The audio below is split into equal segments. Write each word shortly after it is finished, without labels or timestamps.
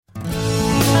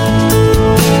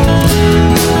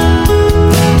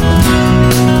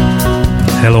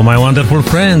Hello, my wonderful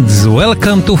friends.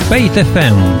 Welcome to Faith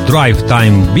FM, Drive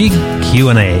Time Big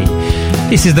Q&A.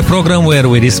 This is the program where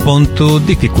we respond to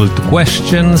difficult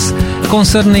questions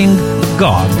concerning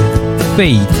God,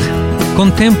 faith,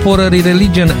 contemporary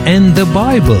religion and the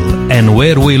Bible, and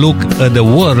where we look at the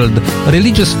world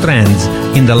religious trends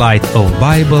in the light of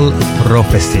Bible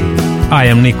prophecy. I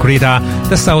am Nick Rita,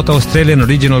 the South Australian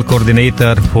Regional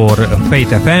Coordinator for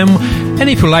Faith FM, and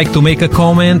if you like to make a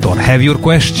comment or have your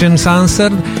questions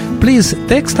answered, please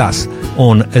text us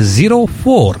on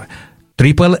 04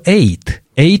 888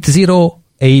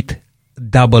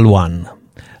 80811.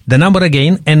 The number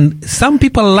again, and some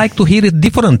people like to hear it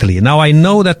differently. Now I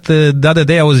know that the other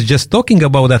day I was just talking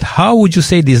about that. How would you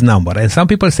say this number? And some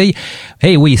people say,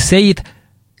 hey, we say it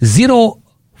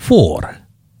 04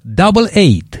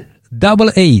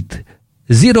 888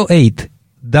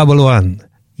 0811.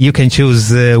 You can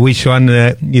choose which one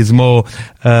is more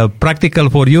practical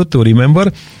for you to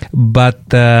remember. But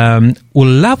we'll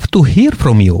love to hear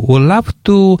from you. We'll love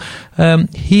to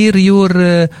hear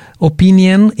your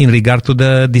opinion in regard to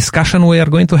the discussion we are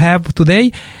going to have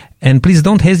today. And please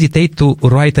don't hesitate to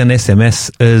write an SMS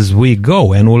as we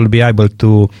go, and we'll be able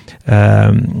to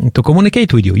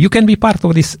communicate with you. You can be part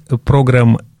of this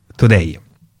program today.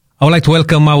 I would like to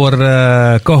welcome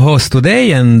our co-host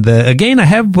today, and again I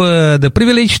have the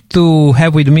privilege to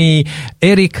have with me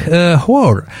Eric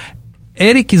Hoare.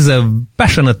 Eric is a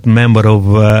passionate member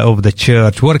of the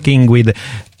church, working with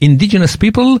indigenous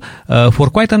people for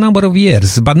quite a number of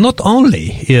years. But not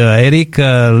only. Eric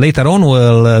later on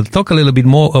will talk a little bit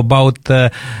more about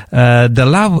the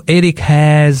love Eric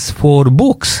has for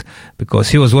books, because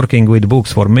he was working with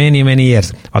books for many, many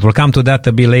years. But we'll come to that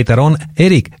a bit later on.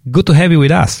 Eric, good to have you with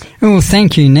us. Oh,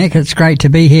 thank you, Nick. It's great to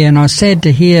be here. And I was sad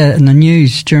to hear in the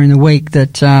news during the week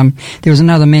that there was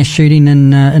another mass shooting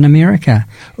in America.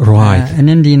 Right. In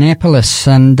Indianapolis.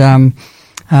 And they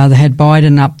had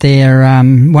Biden up there,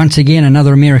 once again,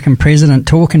 another American president,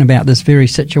 talking about this very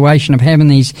situation of having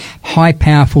these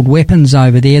high-powered weapons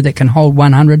over there that can hold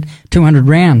 100, 200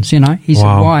 rounds, you know. He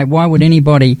said, why would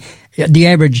anybody, the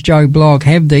average Joe Blog,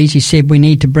 have these? He said we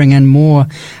need to bring in more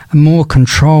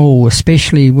control,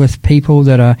 especially with people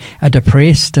that are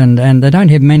depressed and they don't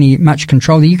have much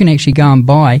control. You can actually go and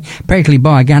practically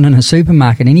buy a gun in a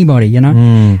supermarket, anybody, you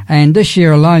know. And this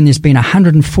year alone there's been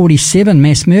 147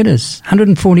 mass murders,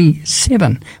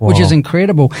 147, which is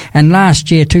incredible. And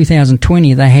last year,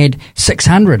 2020, they had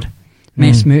 600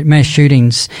 mass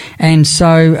shootings. And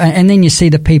so, and then you see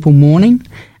the people mourning.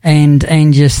 And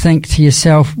just think to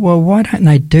yourself, well, why don't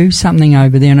they do something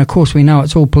over there? And of course, we know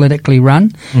it's all politically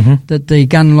run. That the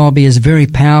gun lobby is very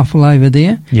powerful over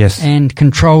there. Yes, and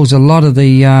controls a lot of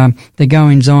the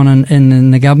goings on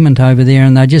in the government over there,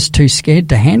 and they're just too scared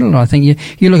to handle it. I think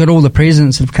you look at all the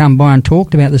presidents that have come by and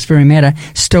talked about this very matter,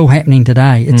 still happening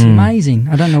today. It's amazing.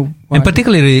 I don't know. And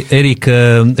particularly, Eric,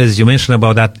 as you mentioned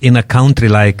about that, in a country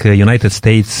like United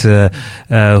States, who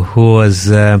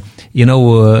was,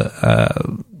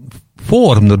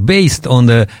 formed or based on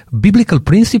the biblical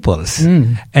principles.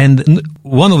 And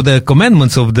one of the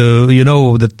commandments of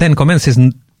the 10 Commandments is,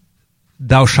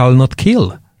 thou shalt not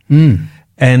kill.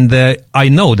 And I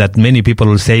know that many people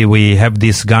will say we have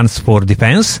these guns for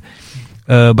defense,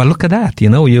 but look at that,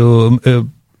 well,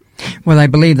 they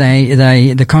believe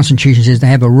the Constitution says they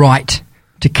have a right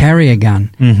to carry a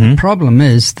gun. The problem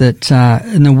is that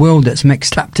in the world that's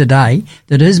mixed up today,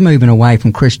 that is moving away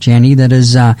from Christianity, that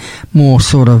is more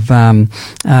sort of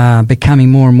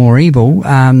becoming more and more evil,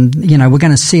 we're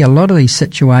going to see a lot of these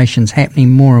situations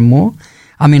happening more and more.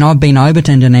 I mean, I've been over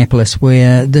to Indianapolis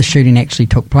where this shooting actually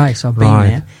took place. I've been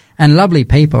there. And lovely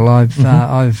people. I've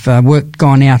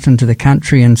gone out into the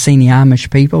country and seen the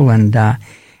Amish people and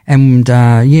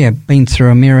been through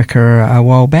America a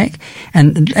while back,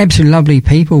 and absolutely lovely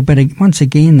people. But once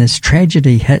again, this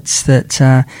tragedy hits that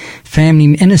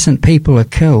innocent people are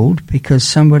killed because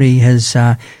somebody has,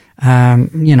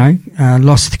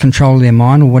 lost control of their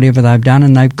mind or whatever they've done,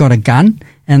 and they've got a gun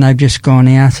and they've just gone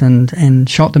out and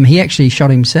shot them. He actually shot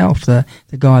himself. The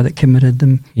guy that committed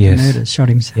the murders shot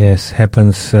himself. Yes,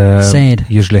 happens. Sad.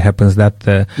 Usually happens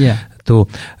that. Too.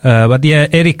 But yeah,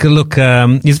 Eric, look,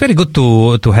 it's very good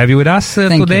to have you with us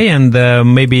today, and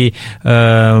maybe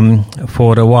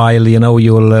for a while,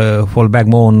 you'll fall back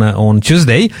more on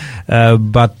Tuesday.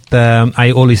 But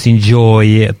I always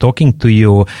enjoy talking to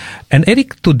you. And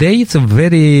Eric, today it's a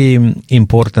very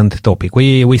important topic.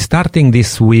 We're starting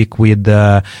this week with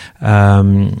a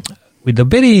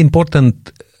very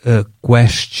important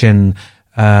question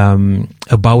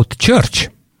about church.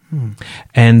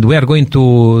 And we are going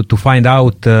to find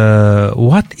out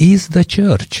what is the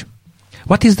church.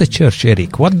 What is the church,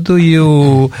 Eric? What do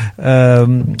you,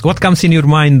 what comes in your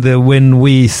mind when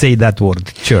we say that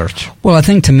word, church? Well, I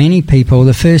think to many people,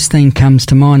 the first thing comes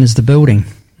to mind is the building.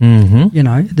 Mm-hmm. You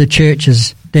know, the church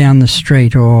is down the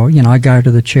street, or, you know, I go to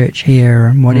the church here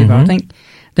and whatever. I think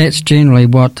that's generally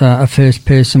what a first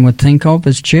person would think of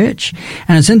as church.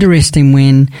 And it's interesting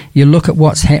when you look at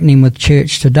what's happening with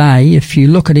church today. If you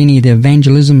look at any of the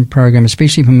evangelism program,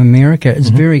 especially from America, it's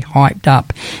very hyped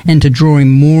up into drawing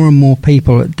more and more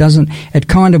people. It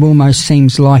kind of almost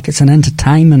seems like it's an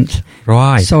entertainment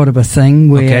sort of a thing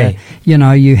where, you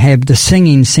know, you have the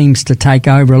singing seems to take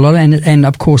over a lot. And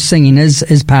of course, singing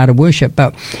is part of worship,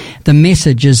 but the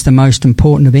message is the most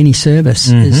important of any service,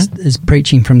 is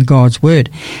preaching from God's word.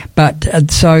 But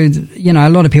so, you know,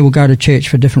 a lot of people go to church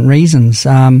for different reasons.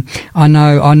 I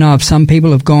know of some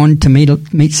people have gone to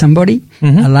meet somebody,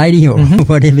 a lady or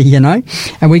whatever, you know,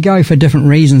 and we go for different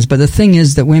reasons. But the thing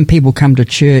is that when people come to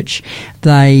church,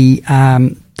 they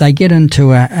get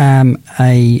into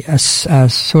a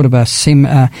sort of a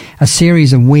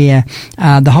series of where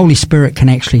the Holy Spirit can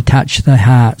actually touch their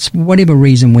hearts, whatever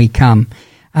reason we come.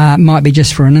 Might be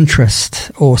just for an interest,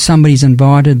 or somebody's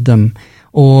invited them,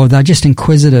 or they're just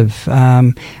inquisitive,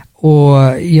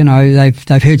 or, you know,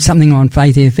 they've heard something on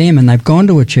Faith FM and they've gone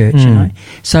to a church, you know.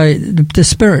 So the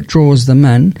Spirit draws them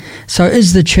in. So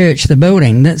is the church the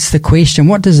building? That's the question.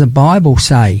 What does the Bible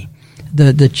say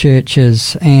the church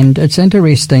is? And it's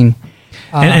interesting.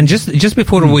 And just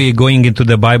before we going into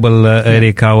the Bible,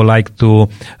 Eric, I would like to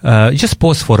just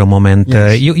pause for a moment.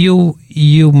 Yes.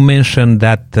 You mentioned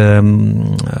that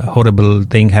horrible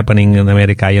thing happening in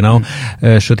America, you know,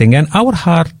 shooting, and our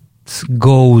heart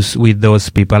goes with those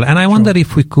people. And I wonder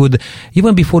if we could,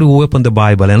 even before we open the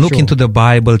Bible and look into the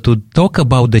Bible, to talk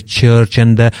about the church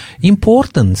and the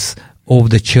importance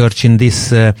of the church in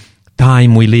this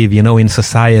time we live, you know, in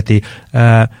society.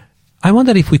 I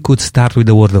wonder if we could start with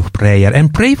the word of prayer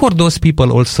and pray for those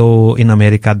people also in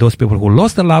America, those people who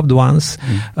lost their loved ones,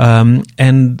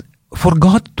 and for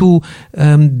God to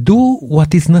do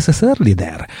what is necessarily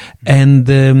there, and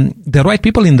the right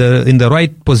people in the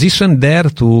right position there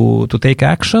to take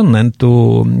action and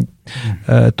to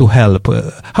help.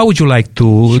 How would you like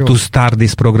to start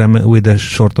this program with a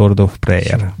short word of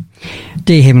prayer? Sure.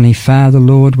 Dear Heavenly Father,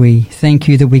 Lord, we thank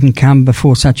you that we can come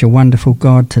before such a wonderful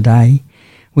God today.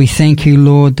 We thank you,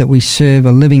 Lord, that we serve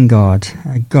a living God,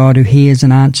 a God who hears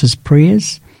and answers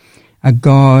prayers, a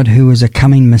God who is a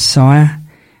coming Messiah,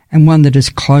 and one that is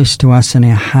close to us in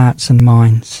our hearts and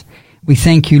minds. We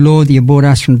thank you, Lord, that you brought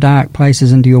us from dark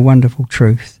places into your wonderful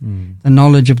truth. The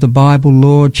knowledge of the Bible,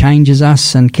 Lord, changes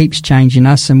us and keeps changing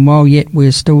us, and while yet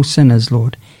we're still sinners,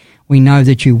 Lord, we know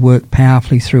that you work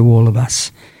powerfully through all of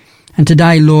us. And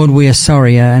today, Lord, we are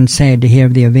sorry and sad to hear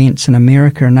of the events in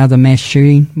America, another mass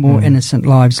shooting, more innocent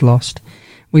lives lost.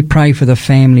 We pray for the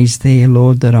families there,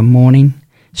 Lord, that are mourning,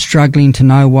 struggling to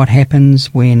know what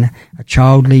happens when a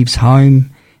child leaves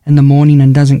home in the morning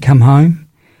and doesn't come home,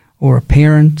 or a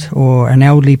parent or an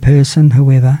elderly person,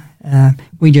 whoever.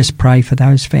 We just pray for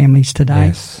those families today.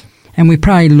 Yes. And we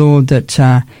pray, Lord,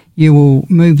 that you will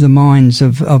move the minds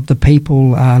of the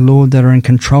people, Lord, that are in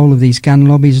control of these gun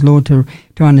lobbies, Lord, to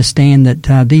understand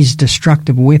that these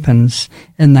destructive weapons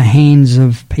in the hands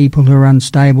of people who are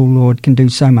unstable, Lord, can do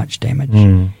so much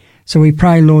damage. So we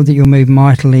pray, Lord, that you'll move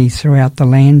mightily throughout the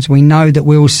lands. We know that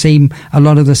we'll see a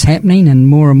lot of this happening and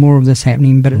more of this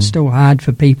happening, but it's still hard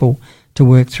for people to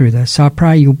work through this. So I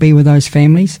pray you'll be with those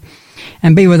families.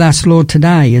 And be with us, Lord,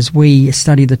 today as we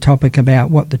study the topic about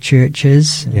what the church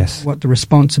is, what the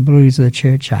responsibilities of the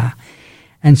church are.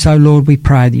 And so, Lord, we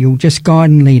pray that you'll just guide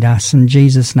and lead us. In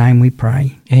Jesus' name we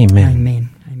pray. Amen. Amen.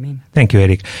 Amen. Thank you,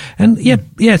 Eric. And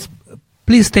yes,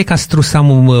 please take us through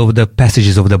some of the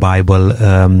passages of the Bible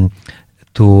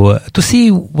to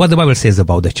see what the Bible says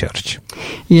about the church.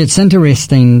 Yeah, it's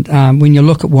interesting when you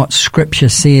look at what Scripture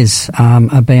says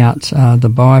about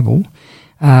the Bible.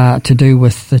 To do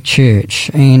with the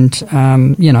church. And,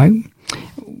 you know,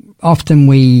 often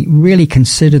we really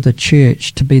consider the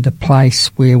church to be the place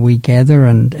where we gather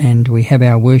and we have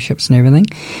our worships and everything.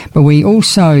 But we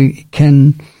also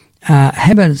can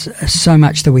have it so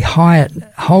much that we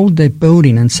hold the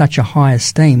building in such a high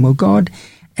esteem. Well, God,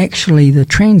 actually, the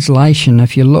translation,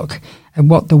 if you look at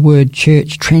what the word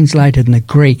church translated in the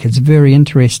Greek, it's very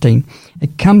interesting.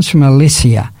 It comes from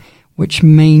aletheia, which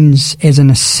means as an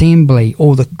assembly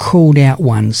or the called out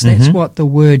ones. That's what the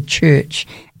word church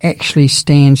actually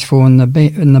stands for in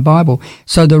the Bible.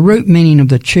 So the root meaning of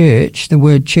the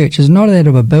word church, is not that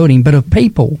of a building, but of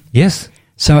people. Yes.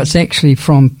 So it's actually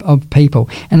of people.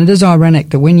 And it is ironic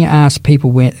that when you ask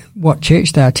people what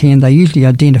church they attend, they usually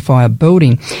identify a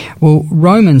building. Well,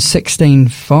 Romans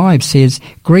 16:5 says,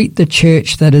 greet the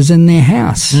church that is in their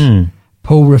house.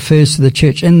 Paul refers to the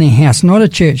church in their house, not a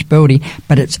church building,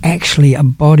 but it's actually a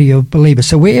body of believers.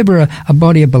 So wherever a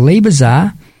body of believers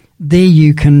are, there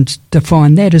you can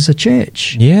define that as a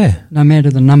church. Yeah. No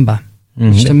matter the number,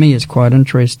 which to me is quite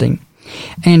interesting.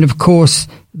 And of course,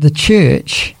 the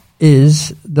church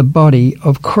is the body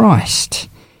of Christ,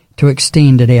 to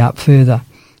extend it out further,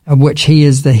 of which he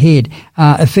is the head.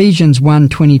 Ephesians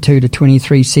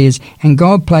 1:22-23 says, and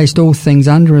God placed all things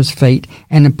under his feet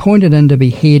and appointed him to be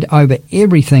head over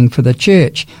everything for the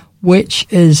church, which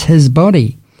is his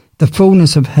body, the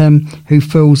fullness of him who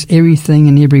fills everything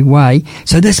in every way.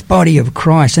 So this body of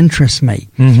Christ interests me,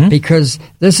 because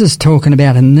this is talking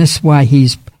about in this way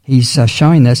he's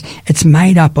showing this. It's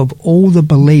made up of all the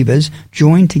believers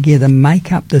joined together,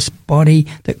 make up this body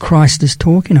that Christ is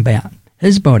talking about,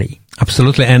 his body.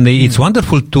 Absolutely, and it's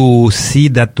wonderful to see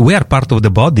that we are part of the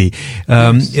body,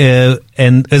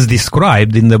 and as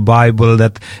described in the Bible,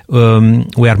 that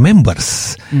we are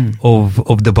members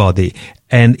of the body,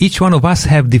 and each one of us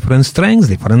have different strengths,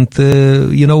 different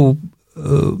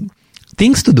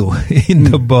things to do in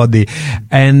the body,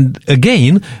 and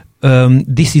again,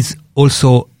 this is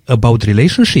also about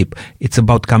relationship. It's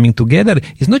about coming together.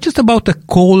 It's not just about a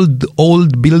cold,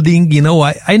 old building,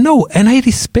 I know, and I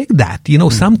respect that,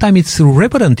 sometimes it's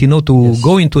reverent, to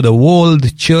go into the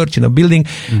old church in a building.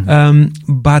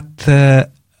 But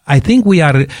I think we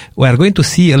are going to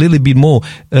see a little bit more,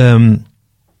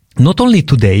 not only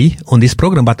today on this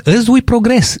program, but as we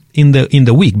progress in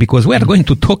the week, because we are going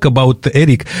to talk about,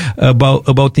 Eric,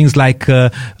 about things like,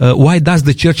 why does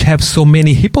the church have so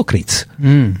many hypocrites?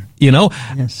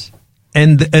 Yes.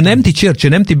 And an empty church,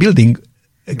 an empty building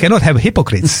cannot have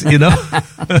hypocrites,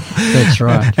 That's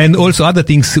right. And also other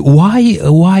things. Why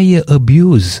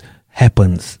abuse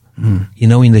happens,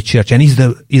 in the church? And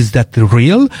is that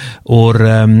real? Or,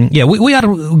 we are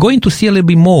going to see a little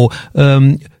bit more,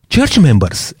 church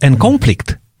members and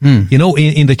conflict, in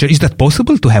the church. Is that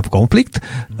possible to have conflict?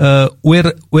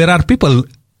 Where are people?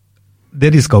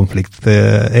 There is conflict,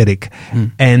 Eric,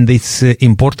 and it's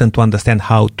important to understand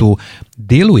how to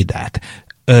deal with that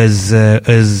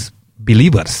as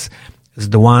believers, as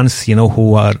the ones we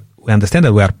understand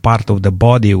that we are part of the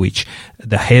body, which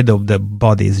the head of the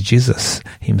body is Jesus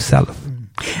himself.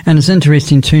 And it's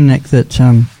interesting too, Nick, that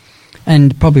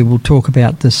and probably we'll talk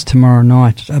about this tomorrow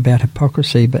night about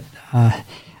hypocrisy, but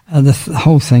the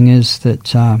whole thing is that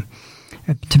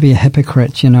to be a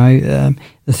hypocrite, the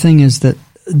thing is that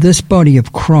this body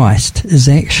of Christ is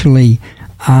actually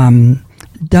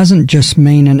doesn't just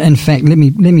mean, and in fact, let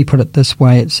me put it this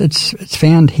way: it's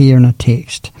found here in a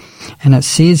text, and it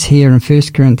says here in 1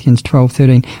 Corinthians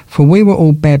 12:13, "For we were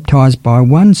all baptized by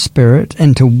one Spirit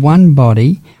into one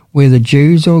body, whether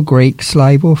Jews or Greeks,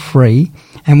 slave or free,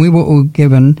 and we were all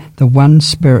given the one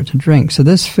Spirit to drink." So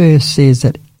this verse says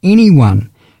that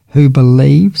anyone who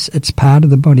believes it's part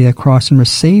of the body of Christ and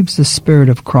receives the Spirit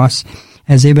of Christ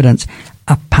as evidence,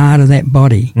 a part of that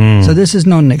body. So this is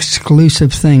not an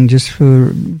exclusive thing just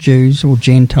for Jews or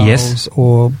Gentiles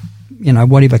or,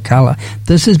 whatever colour.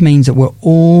 This means that we're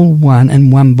all one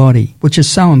in one body, which is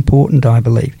so important, I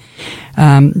believe,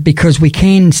 because we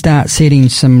can start setting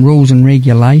some rules and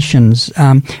regulations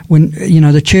when,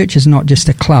 the church is not just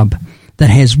a club that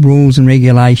has rules and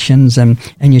regulations and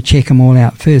you check them all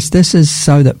out first. This is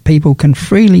so that people can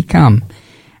freely come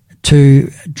to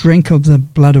drink of the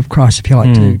blood of Christ, if you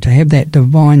like, to have that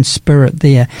divine Spirit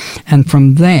there. And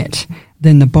from that,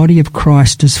 then the body of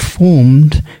Christ is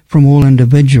formed from all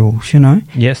individuals,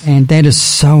 Yes. And that is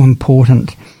so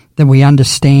important that we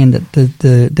understand that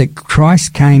that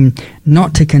Christ came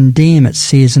not to condemn, it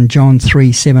says in John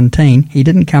 3:17. He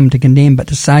didn't come to condemn, but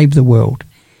to save the world,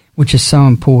 which is so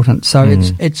important. So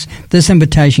it's this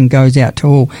invitation goes out to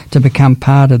all to become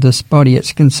part of this body.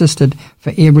 It's consisted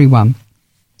for everyone.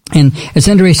 And it's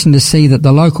interesting to see that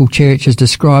the local church is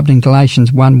described in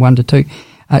Galatians 1:1-2.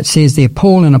 It says there,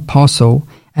 Paul, an apostle,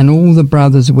 and all the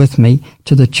brothers with me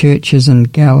to the churches in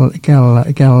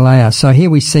Galatia. So here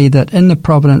we see that in the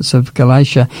province of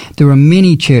Galatia, there were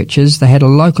many churches. They had a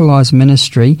localized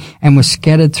ministry and were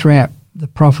scattered throughout the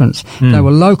province. They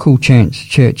were local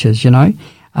churches,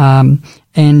 and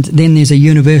then there's a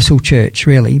universal church,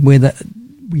 really, where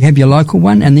you have your local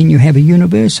one, and then you have a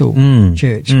universal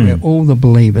church where all the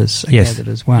believers are gathered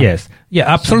as one. Yes, yeah,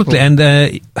 absolutely. And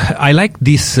I like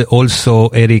this also,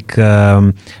 Eric.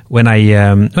 When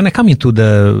I come into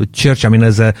the church, I mean,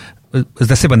 as the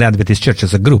Seventh-day Adventist Church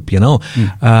as a group,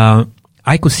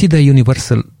 I could see the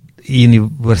universal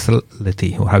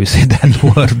universality, or how you say that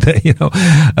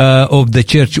word, of the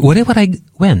church wherever I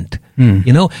went.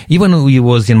 Even if it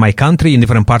was in my country, in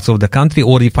different parts of the country,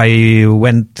 or if I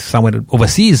went somewhere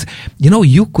overseas,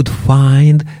 you could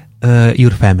find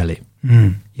your family.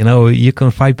 You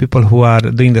can find people who are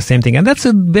doing the same thing. And that's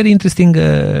a very interesting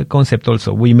concept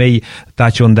also. We may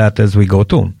touch on that as we go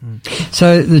too.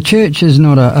 So the church is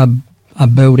not a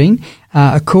building.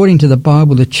 According to the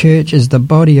Bible, the church is the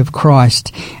body of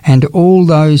Christ, and all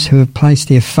those who have placed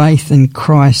their faith in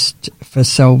Christ for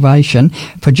salvation.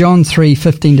 For John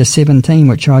 3:15-17,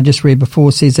 which I just read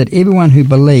before, says that everyone who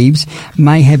believes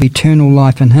may have eternal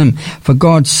life in him. For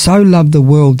God so loved the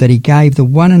world that he gave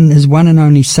his one and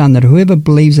only Son, that whoever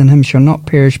believes in him shall not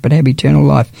perish but have eternal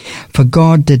life. For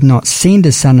God did not send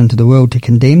his Son into the world to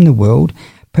condemn the world,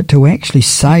 but to actually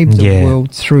save the world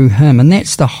through him. And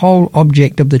that's the whole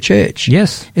object of the church.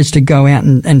 Yes. Is to go out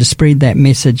and to spread that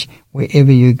message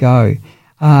wherever you go.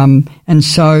 And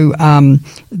so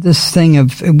this thing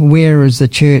of where is the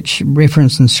church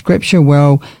referenced in Scripture?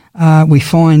 Well, we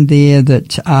find there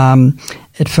that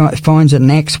it finds it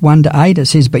in Acts 1-8. It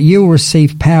says, "But you will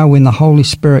receive power when the Holy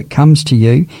Spirit comes to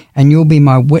you, and you'll be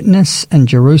my witness in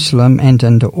Jerusalem and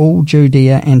into all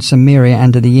Judea and Samaria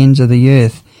and to the ends of the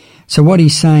earth." So what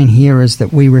he's saying here is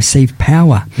that we receive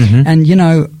power. And,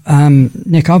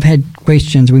 Nick, I've had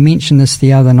questions. We mentioned this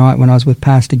the other night when I was with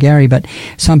Pastor Gary, but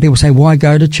some people say, why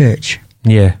go to church?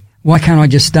 Yeah. Why can't I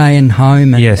just stay in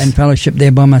home and fellowship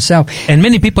there by myself? And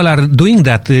many people are doing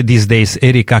that these days,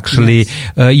 Eric, actually.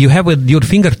 Yes. You have at your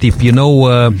fingertip,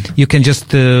 you can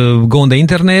just go on the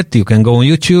internet, you can go on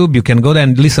YouTube, you can go there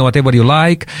and listen whatever you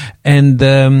like. And,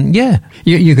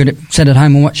 You could sit at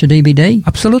home and watch a DVD.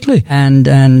 Absolutely.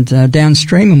 And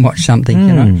downstream and watch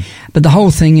something, But the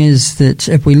whole thing is that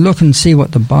if we look and see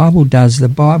what the Bible does, the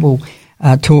Bible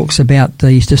talks about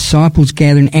these disciples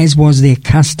gathering, as was their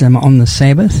custom on the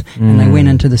Sabbath, and they went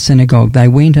into the synagogue. They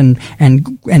went and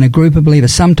a group of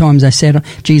believers. Sometimes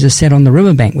Jesus sat on the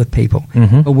riverbank with people,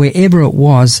 but wherever it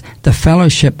was, the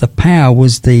fellowship, the power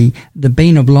was the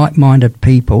being of like-minded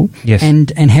people,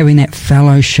 and having that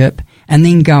fellowship, and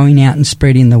then going out and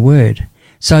spreading the word.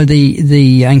 So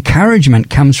the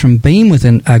encouragement comes from being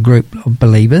within a group of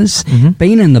believers,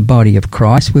 being in the body of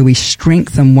Christ, where we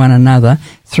strengthen one another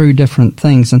through different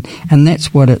things. And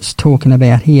that's what it's talking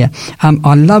about here.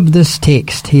 I love this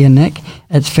text here, Nick.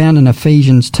 It's found in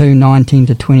Ephesians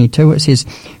 2:19-22. It says,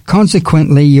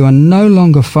 "Consequently, you are no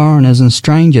longer foreigners and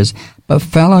strangers, but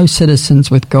fellow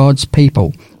citizens with God's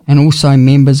people, and also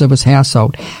members of his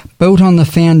household, built on the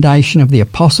foundation of the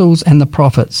apostles and the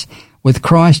prophets, with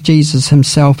Christ Jesus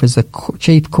himself as the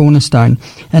chief cornerstone.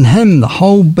 In him the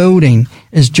whole building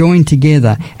is joined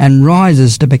together and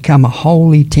rises to become a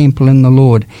holy temple in the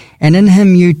Lord. And in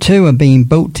him you too are being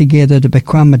built together to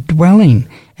become a dwelling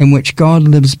in which God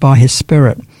lives by his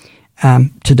Spirit."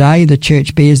 Today the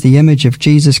church bears the image of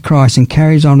Jesus Christ and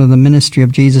carries on the ministry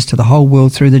of Jesus to the whole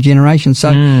world through the generations.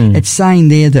 So it's saying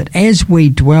there that as we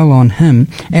dwell on him,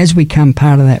 as we become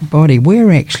part of that body,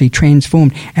 we're actually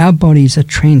transformed. Our bodies are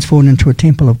transformed into a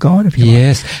temple of God, if you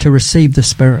like, to receive the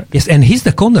Spirit. Yes, and he's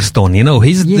the cornerstone,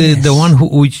 he's the one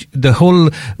which the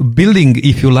whole building,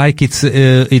 if you like, it's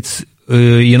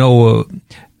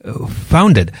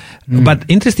founded. But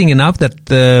interesting enough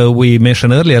that we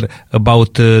mentioned earlier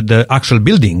about the actual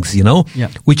buildings,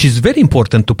 which is very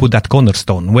important to put that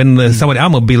cornerstone. When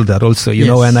I'm a builder also,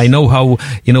 and I know how,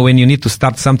 when you need to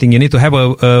start something, you need to have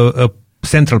a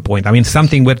central point. I mean,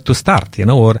 something where to start,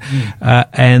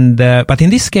 but in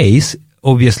this case,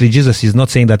 obviously, Jesus is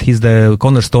not saying that he's the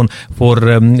cornerstone for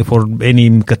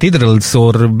any cathedrals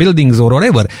or buildings or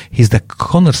whatever. He's the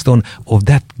cornerstone of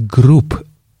that group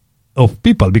of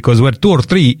people, because where two or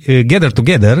three gather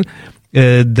together,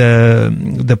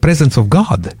 the presence of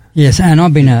God. Yes, and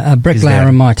I've been a bricklayer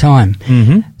in my time,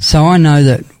 so I know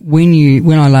that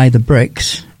when I lay the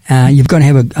bricks, you've got to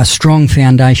have a strong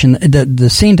foundation. The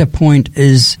centre point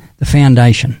is the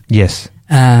foundation. Yes.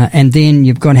 And then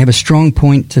you've got to have a strong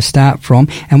point to start from.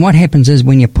 And what happens is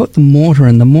when you put the mortar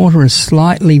in, the mortar is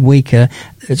slightly weaker.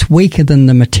 It's weaker than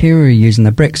the material using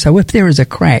the brick. So if there is a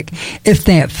crack, if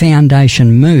that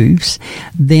foundation moves,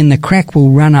 then the crack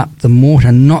will run up the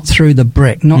mortar, not through the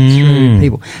brick, not through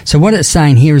people. So what it's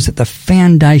saying here is that the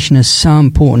foundation is so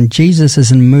important. Jesus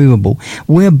is immovable.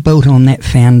 We're built on that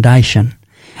foundation.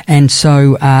 And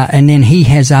so, and then he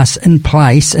has us in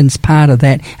place and it's part of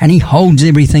that, and he holds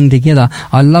everything together.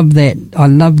 I love that. I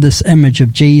love this image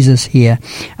of Jesus here,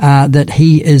 that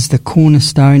he is the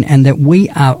cornerstone and that we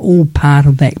are all part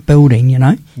of that building,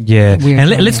 Yeah.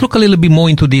 And let's look a little bit more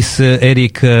into this,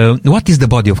 Eric. What is the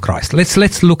body of Christ?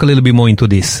 Let's look a little bit more into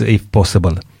this, if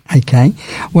possible. Okay.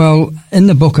 Well, in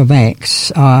the book of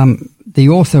Acts, the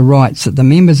author writes that the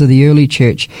members of the early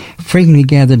church frequently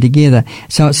gathered together.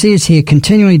 So it says here,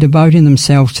 continually devoting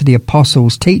themselves to the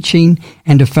apostles' teaching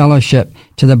and to fellowship,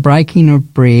 to the breaking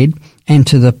of bread, and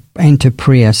to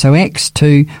prayer. So Acts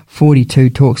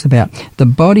 2:42 talks about the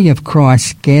body of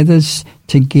Christ gathers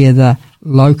together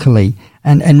locally,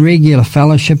 and regular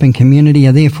fellowship and community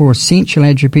are therefore essential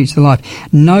attributes of life.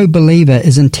 No believer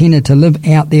is intended to live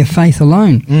out their faith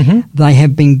alone. Mm-hmm. They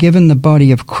have been given the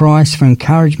body of Christ for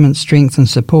encouragement, strength and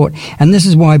support. And this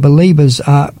is why believers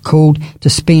are called to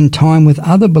spend time with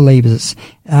other believers.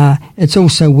 It's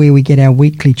also where we get our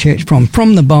weekly church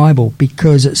from the Bible,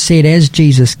 because it said, as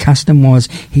Jesus' custom was,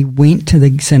 he went to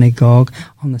the synagogue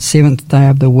on the seventh day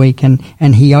of the week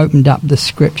and he opened up the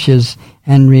scriptures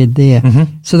and read there.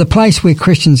 Mm-hmm. So the place where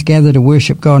Christians gather to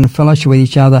worship God and fellowship with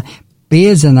each other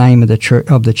bears the name of the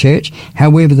church.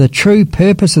 However, the true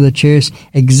purpose of the church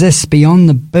exists beyond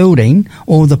the building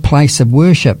or the place of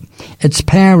worship. Its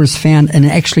power is found in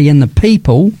the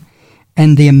people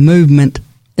and their movement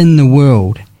in the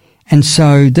world. And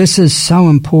so this is so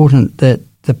important, that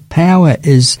the power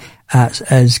is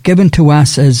given to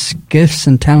us as gifts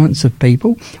and talents of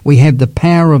people. We have the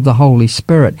power of the Holy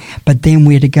Spirit, but then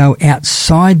we're to go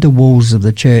outside the walls of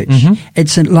the church. Mm-hmm.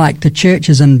 It's like the church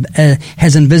has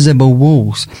invisible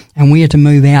walls, and we are to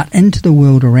move out into the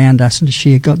world around us and to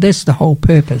share God. That's the whole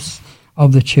purpose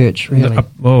of the church, really.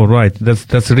 Oh, right.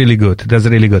 That's really good. That's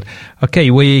really good. Okay,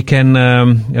 we can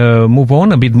move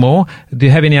on a bit more. Do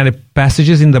you have any other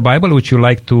passages in the Bible which you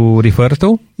like to refer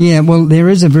to? Yeah, well, there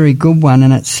is a very good one,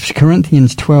 and it's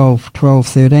Corinthians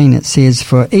 12:13. It says,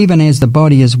 "For even as the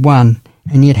body is one,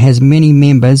 and yet has many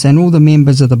members, and all the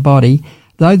members of the body,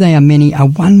 though they are many, are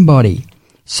one body,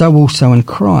 so also in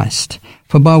Christ.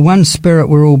 For by one Spirit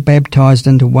we're all baptized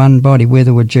into one body,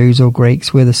 whether we're Jews or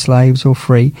Greeks, whether slaves or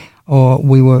free, or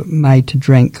we were made to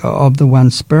drink of the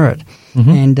one Spirit."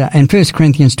 Mm-hmm. And 1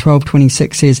 Corinthians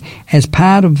 12:26 says, "As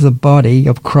part of the body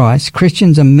of Christ,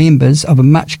 Christians are members of a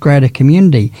much greater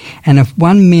community. And if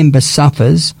one member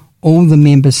suffers, all the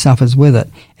members suffers with it.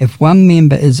 If one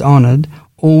member is honoured,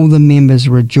 all the members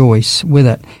rejoice with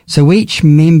it." So each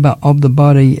member of the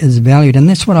body is valued. And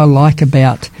that's what I like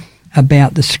about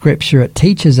the scripture. It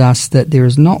teaches us that there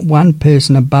is not one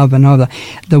person above another.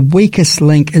 The weakest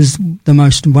link is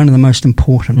one of the most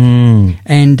important.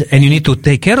 And you need to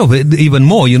take care of it even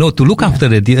more, to look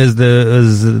after it. As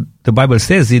the Bible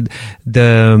says,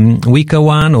 the weaker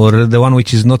one, or the one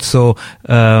which is not so,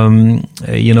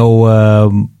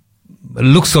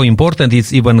 looks so important,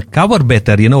 it's even covered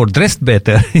better, or dressed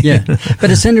better. Yeah. But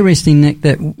it's interesting, Nick,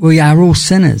 that we are all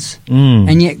sinners.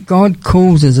 And yet God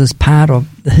calls us as part of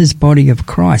his body of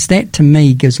Christ. That to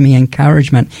me gives me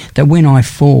encouragement that when I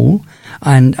fall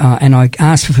and I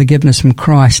ask for forgiveness from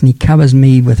Christ, and he covers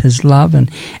me with his love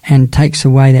and takes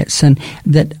away that sin,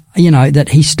 that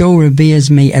he still reveres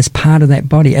me as part of that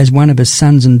body, as one of his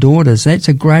sons and daughters. That's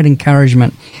a great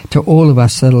encouragement to all of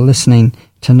us that are listening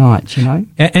tonight,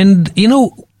 And,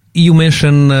 you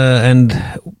mentioned, and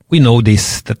we know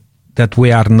this, that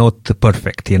we are not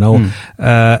perfect, and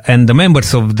the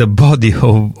members of the body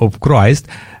of Christ,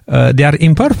 they are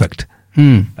imperfect.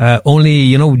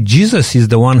 Only, Jesus is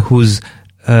the one who's,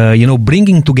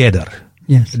 bringing together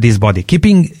this body,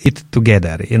 keeping it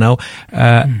together,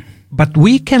 but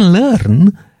we can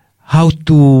learn how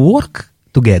to work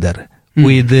together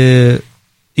with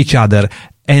each other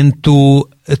and to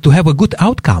have a good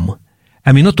outcome.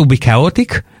 I mean, not to be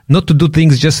chaotic, not to do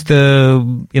things just,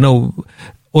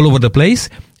 all over the place,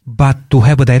 but to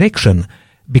have a direction,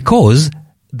 because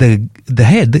the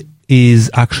head is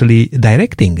actually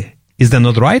directing. Is that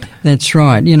not right? That's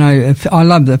right. I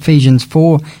love that Ephesians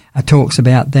 4 talks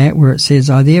about that, where it says,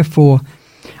 I therefore,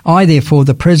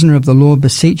 the prisoner of the Lord,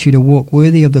 beseech you to walk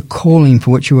worthy of the calling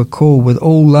for which you were called, with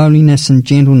all lowliness and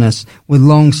gentleness, with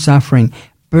long suffering,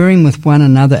 bearing with one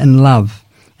another in love,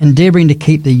 endeavouring to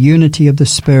keep the unity of the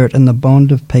Spirit in the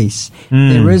bond of peace.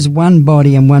 There is one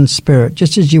body and one Spirit,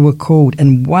 just as you were called,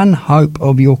 in one hope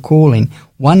of your calling,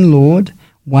 one Lord,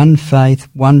 one faith,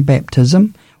 one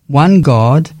baptism, one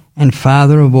God and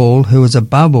Father of all, who is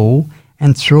above all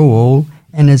and through all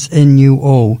and is in you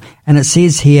all. And it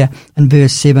says here in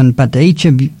verse 7, but to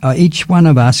each one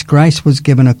of us grace was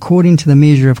given according to the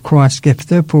measure of Christ's gift.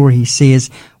 Therefore, he says,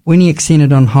 when he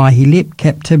ascended on high, he led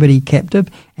captivity captive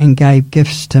and gave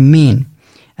gifts to men.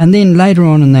 And then later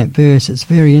on in that verse, it's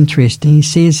very interesting. He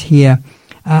says here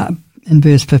in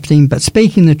verse 15, but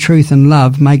speaking the truth in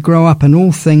love may grow up in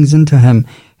all things into him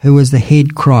who is the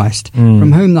head, Christ,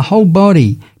 from whom the whole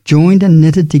body, joined and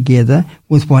knitted together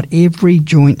with what every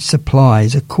joint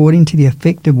supplies, according to the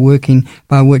effective working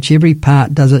by which every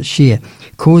part does its share,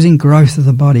 causing growth of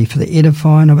the body for the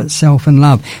edifying of itself in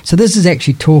love. So this is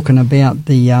actually talking about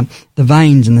the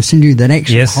veins and the sinew that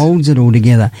actually holds it all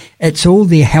together. It's all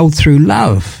there held through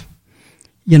love.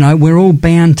 You know, we're all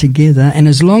bound together, and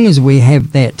as long as we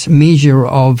have that measure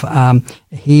of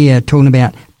here talking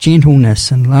about gentleness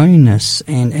and lowliness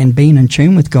and being in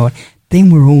tune with God, then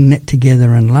we're all knit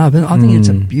together in love. And I think it's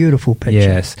a beautiful picture.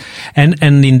 Yes. And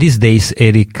in these days,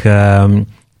 Eric,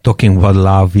 talking about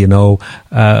love, you know,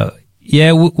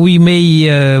 we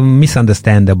may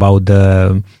misunderstand about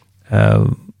the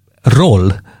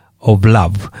role of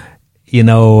love, you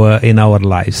know, in our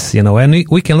lives, you know, and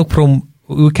we can look from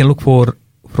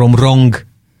wrong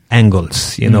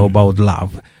angles, you know, about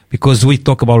love, because we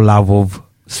talk about love of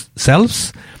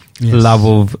selves, love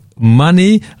of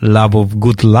money, love of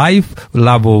good life,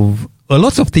 love of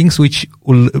lots of things which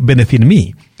will benefit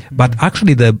me. But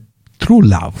actually the true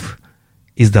love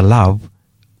is the love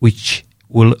which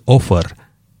will offer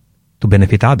to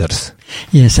benefit others.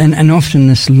 Yes, and often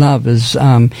this love is,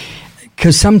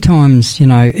 because sometimes, you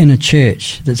know, in a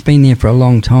church that's been there for a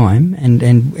long time,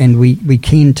 and we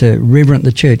tend to reverent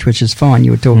the church, which is fine,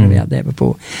 you were talking about that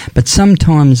before, but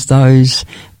sometimes the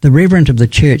reverent of the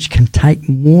church can take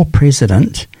more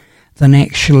precedent than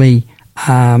actually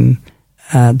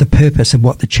the purpose of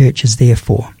what the church is there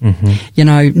for. You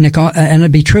know, Nick, and to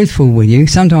be truthful with you,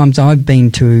 sometimes I've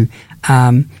been to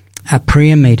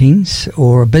prayer meetings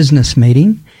or a business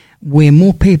meeting where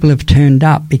more people have turned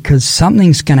up because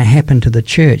something's going to happen to the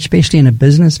church, especially in a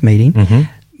business meeting.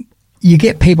 You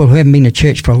get people who haven't been to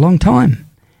church for a long time,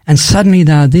 and suddenly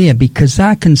they're there because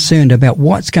they're concerned about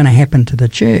what's going to happen to the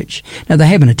church. Now, they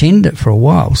haven't attended it for a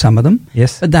while, some of them,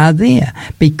 but they're there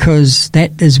because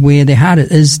that is where their heart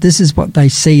is. This is what they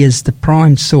see as the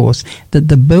prime source, that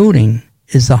the building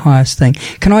is the highest thing.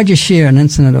 Can I just share an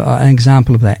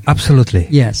example of that? Absolutely.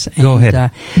 Yes. Go ahead.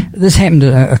 This happened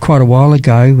quite a while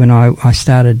ago when I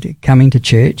started coming to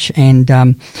church, and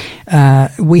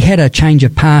we had a change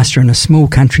of pastor in a small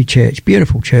country church,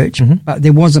 beautiful church, but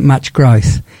there wasn't much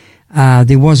growth.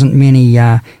 There wasn't many,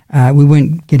 we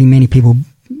weren't getting many people,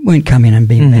 weren't coming and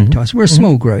being baptised. We're a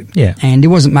small group, and there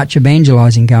wasn't much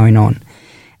evangelising going on.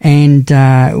 And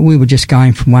we were just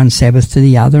going from one Sabbath to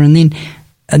the other,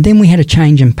 and then we had a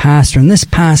change in pastor, and this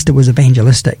pastor was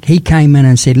evangelistic. He came in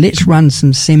and said, let's run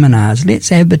some seminars, let's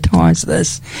advertise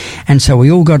this. And so we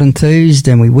all got enthused,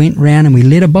 and we went round and we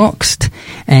letterboxed,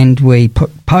 and we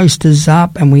put posters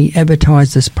up, and we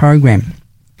advertised this program.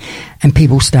 And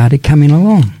people started coming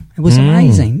along. It was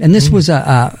amazing. And this was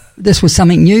this was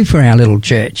something new for our little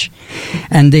church.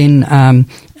 And then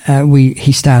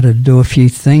he started to do a few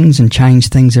things and change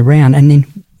things around,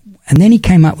 and then he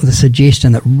came up with a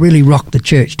suggestion that really rocked the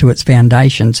church to its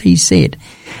foundations. He said,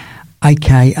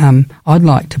 okay, I'd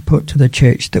like to put to the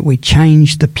church that we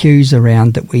change the pews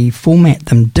around, that we format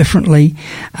them differently.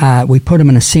 We put them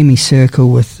in a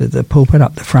semicircle with the pulpit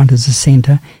up the front as the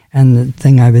centre and the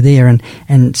thing over there.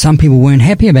 And some people weren't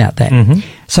happy about that.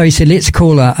 So he said, let's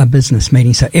call a business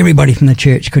meeting so everybody from the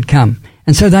church could come.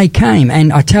 And so they came.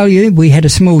 And I tell you, we had a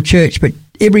small church, but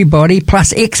everybody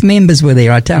plus ex-members were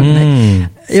there. I tell you that.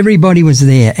 Everybody was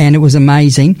there, and it was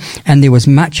amazing. And there was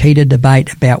much heated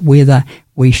debate about whether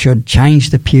we should change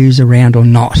the pews around or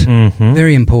not.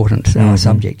 Very important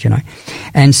subject, you know.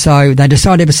 And so they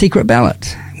decided to have a secret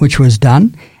ballot, which was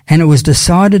done, and it was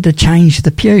decided to change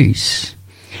the pews.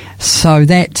 So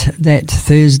that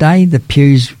Thursday, the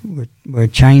pews were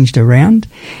changed around,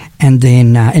 and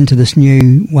then into this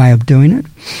new way of doing it.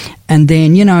 And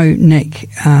then, you know, Nick,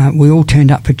 we all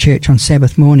turned up for church on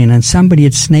Sabbath morning, and somebody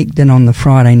had sneaked in on the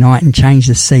Friday night and changed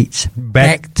the seats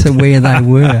back to where they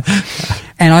were.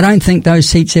 And I don't think those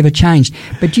seats ever changed.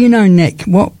 But you know, Nick,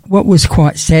 what was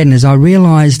quite saddening is I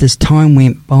realised as time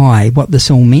went by what this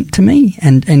all meant to me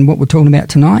and what we're talking about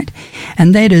tonight.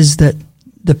 And that is that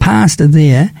the pastor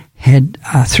there had,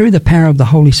 through the power of the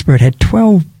Holy Spirit, had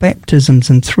 12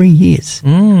 baptisms in 3 years.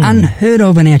 Unheard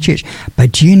of in our church.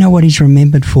 But do you know what he's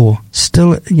remembered for?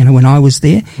 Still, you know, when I was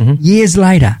there, years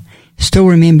later, still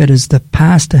remembered as the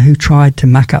pastor who tried to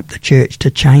muck up the church, to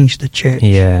change the church.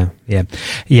 Yeah. I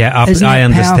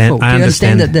understand. Do you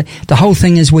understand that the whole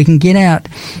thing is we can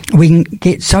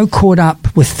get so caught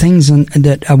up with things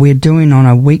that we're doing on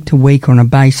a week-to-week or on a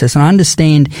basis. And I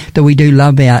understand that we do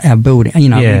love our building, you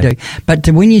know, we do. But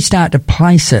when you start to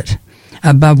place it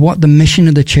above what the mission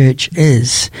of the church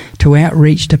is, to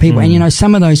outreach to people, and you know,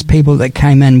 some of those people that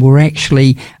came in were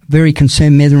actually very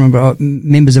concerned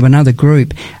members of another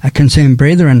group, Concerned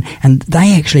Brethren, and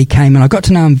they actually came, and I got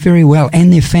to know them very well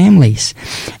and their families.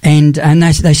 And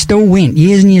they still went.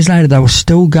 Years and years later, they were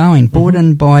still going, brought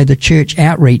in by the church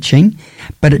outreaching,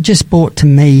 but it just brought to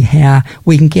me how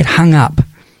we can get hung up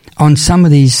on some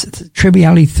of these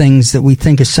triviality things that we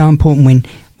think are so important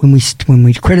when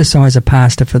we criticise a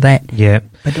pastor for that. Yeah.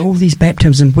 But all these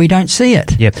baptisms, we don't see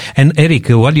it. Yeah. And Eric,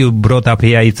 what you brought up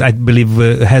here, I believe,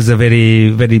 has a very,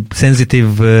 very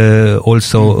sensitive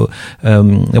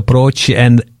approach.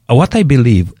 And what I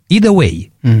believe, either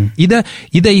way, either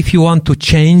if you want to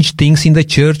change things in the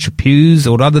church, pews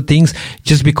or other things,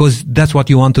 just because that's what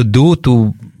you want to do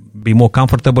to be more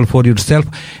comfortable for yourself,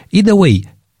 either way,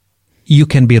 you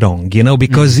can be wrong,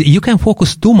 because you can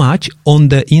focus too much on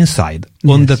the inside,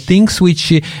 on the things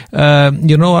which,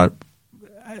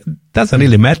 doesn't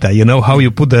really matter, how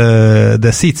you put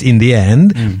the seats in the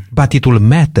end, but it will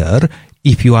matter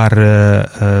if you are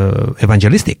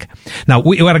evangelistic. Now,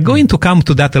 we are going to come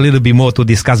to that a little bit more to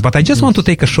discuss, but I just want to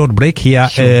take a short break here,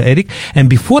 sure. Eric. And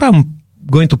before I'm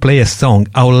going to play a song,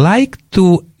 I would like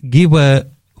to give a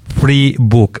free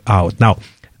book out. Now,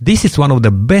 this is one of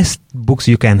the best books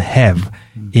you can have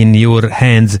in your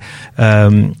hands,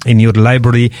 in your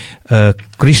library, a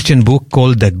Christian book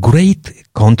called The Great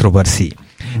Controversy.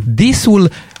 This will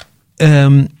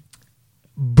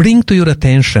bring to your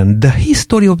attention the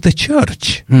history of the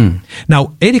church.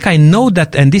 Now, Eric, I know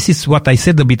that, and this is what I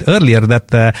said a bit earlier,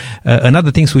 that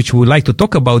another things which we would like to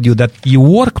talk about you, that you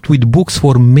worked with books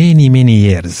for many, many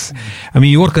years. I mean,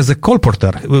 you work as a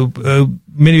colporteur.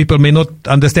 Many people may not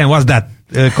understand what's that.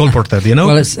 Colporteur,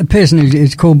 Well, it's a person who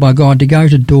is called by God to go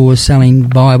to doors selling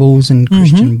Bibles and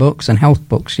Christian books and health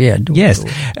books. Yeah. Yes.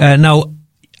 Now,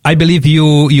 I believe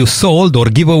you sold or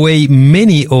give away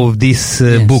many of these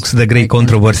books, The Great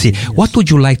Controversy. Yes. What would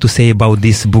you like to say about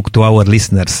this book to our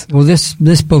listeners? Well,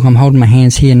 this book, I'm holding my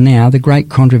hands here now, The Great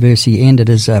Controversy Ended,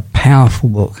 is a powerful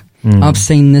book. I've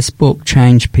seen this book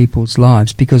change people's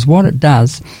lives, because what it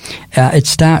does, it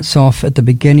starts off at the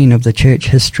beginning of the church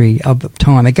history of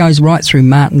time. It goes right through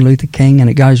Martin Luther King, and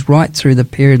it goes right through the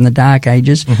period in the Dark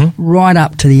Ages, right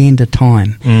up to the end of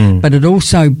time. But it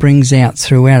also brings out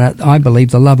throughout it, I believe,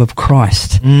 the love of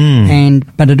Christ.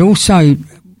 But it also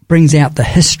brings out the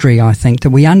history, I think, that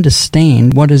we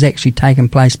understand what has actually taken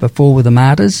place before with the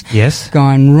martyrs. Yes.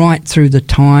 Going right through the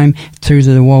time, through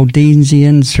the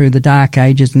Waldensians, through the Dark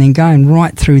Ages, and then going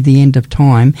right through the end of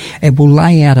time. It will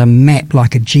lay out a map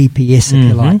like a GPS, if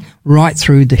you like, right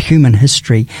through the human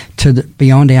history to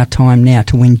beyond our time now,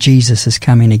 to when Jesus is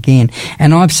coming again.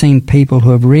 And I've seen people who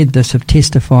have read this have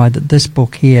testified that this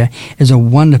book here is a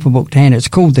wonderful book to hand. It's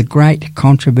called The Great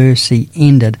Controversy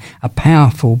Ended, a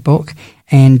powerful book.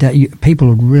 And people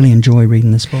would really enjoy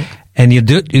reading this book. And you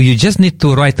just need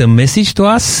to write a message to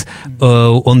us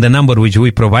on the number which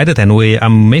we provided. And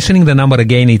I'm mentioning the number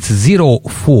again. It's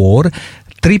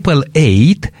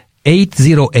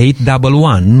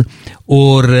 04-888-808-11.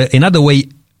 Or another way,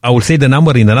 I will say the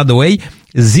number in another way,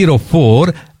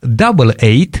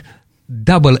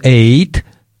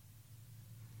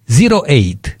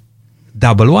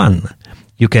 04-88-88-08-11.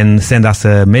 You can send us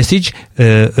a message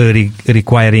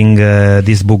requiring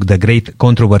this book, The Great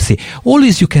Controversy.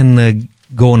 Always you can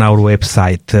go on our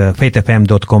website,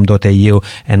 faithfm.com.au,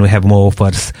 and we have more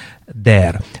offers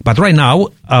there. But right now,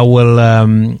 I will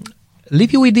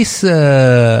leave you with this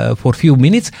for a few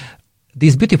minutes,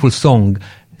 this beautiful song,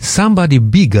 Somebody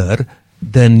Bigger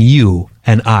Than You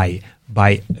and I,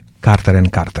 by Carter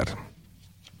and Carter.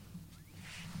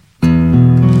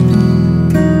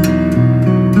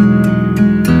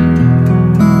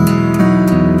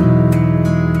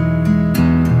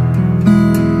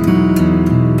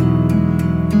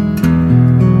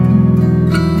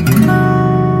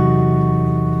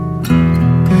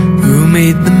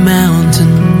 Made the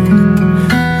mountain?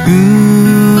 Who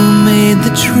made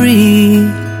the tree?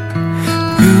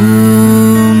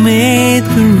 Who made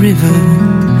the river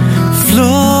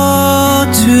flow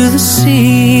to the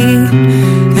sea?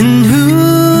 And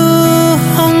who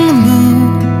hung the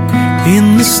moon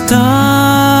in the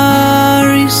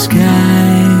starry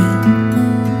sky?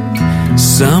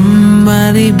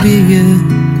 Somebody bigger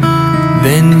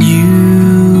than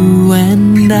you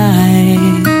and I.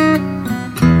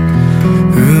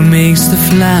 Makes the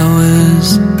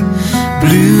flowers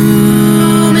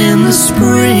bloom in the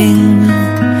spring?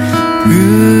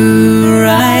 Who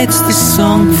writes the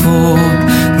song for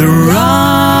the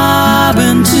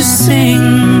robin to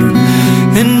sing?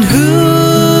 And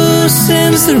who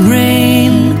sends the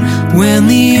rain when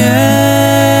the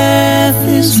earth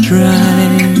is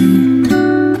dry?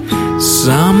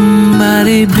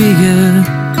 Somebody bigger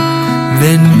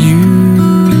than you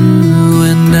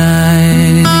and I.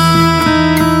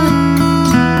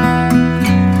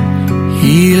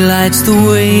 He lights the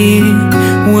way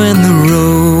when the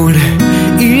road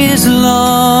is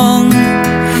long.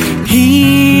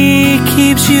 He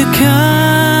keeps you company,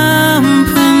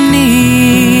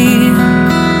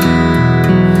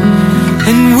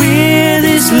 and with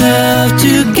His love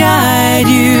to guide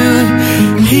you,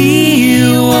 He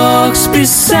walks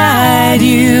beside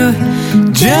you,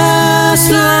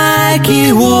 just like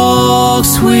He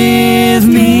walks with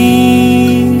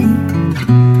me.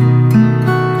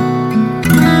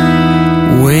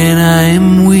 When I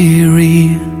am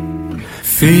weary,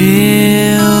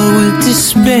 filled with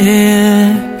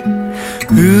despair,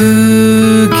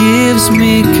 who gives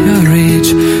me courage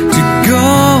to go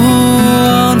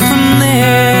on from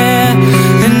there?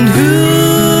 And who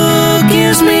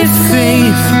gives me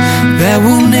faith that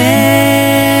will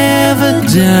never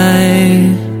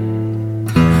die?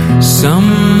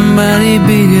 Somebody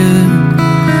bigger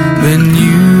than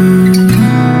you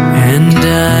and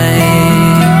I.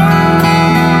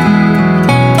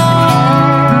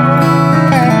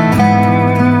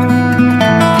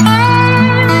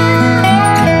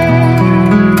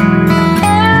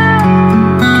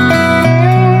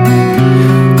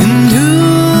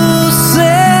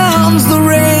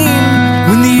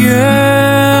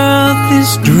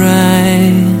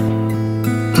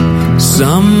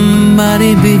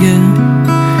 Somebody bigger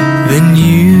than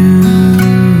you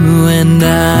and I.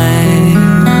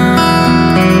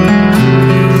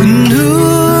 And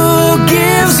who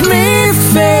gives me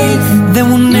faith that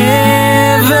will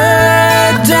never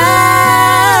die?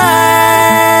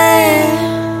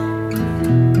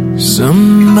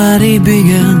 Somebody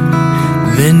bigger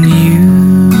than you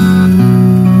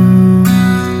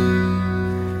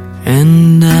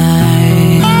and I.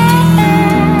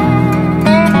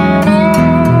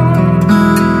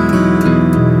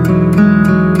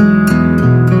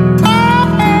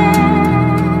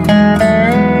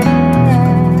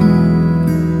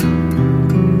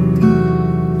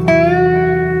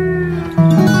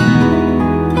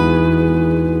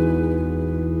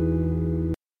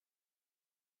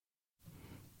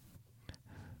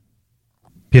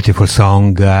 Beautiful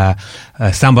song,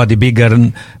 somebody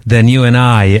bigger than you and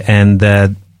I, and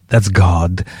that's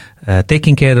God,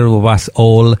 taking care of us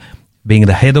all, being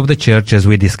the head of the church as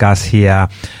we discuss here.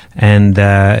 And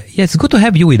it's good to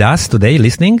have you with us today,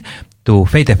 listening to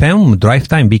Faith FM Drive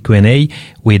Time BQ&A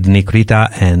with Nick Rita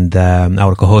and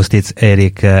our co-host, it's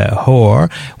Eric Hoare.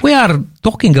 We are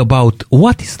talking about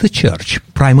what is the church,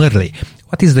 primarily.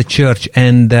 What is the church?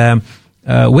 And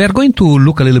we are going to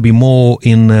look a little bit more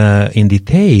in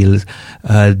details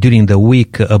during the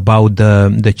week about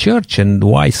the church and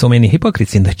why so many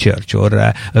hypocrites in the church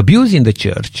or abuse in the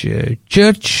church,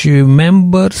 church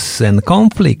members and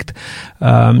conflict.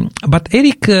 But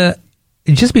Eric,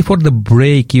 just before the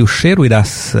break, you shared with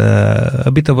us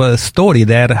a bit of a story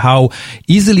there, how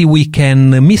easily we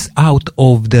can miss out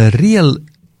of the real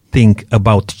think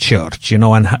about church, and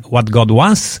what God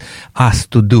wants us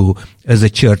to do as a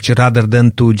church, rather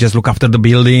than to just look after the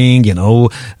building, tick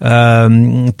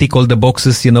all the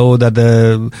boxes, that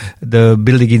the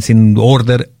building is in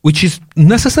order, which is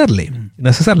necessarily.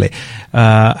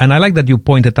 And I like that you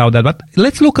pointed out that, but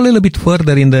let's look a little bit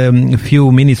further in the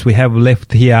few minutes we have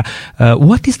left here.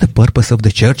 What is the purpose of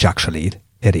the church actually,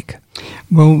 Eric?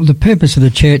 Well, the purpose of the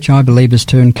church, I believe, is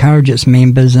to encourage its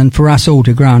members and for us all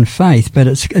to grow in faith. But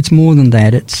it's more than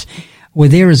that. We're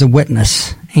there as a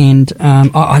witness. And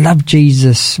I love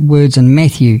Jesus' words in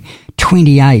Matthew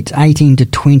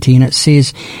 28:18-20, and it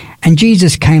says, "And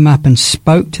Jesus came up and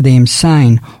spoke to them,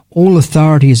 saying, All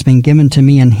authority has been given to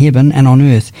me in heaven and on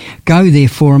earth. Go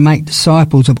therefore and make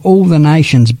disciples of all the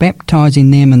nations, baptizing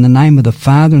them in the name of the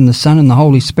Father and the Son and the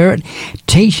Holy Spirit,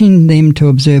 teaching them to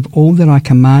observe all that I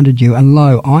commanded you. And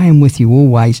lo, I am with you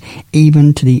always,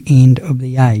 even to the end of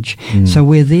the age." So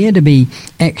we're there to be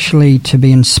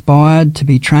inspired, to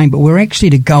be trained, but we're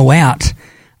actually to go out.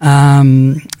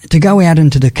 To go out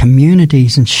into the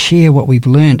communities and share what we've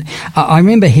learned. I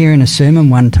remember hearing a sermon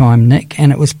one time, Nick,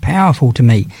 and it was powerful to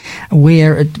me,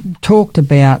 where it talked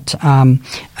about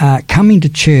coming to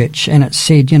church, and it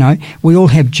said, we all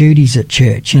have duties at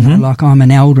church, like I'm an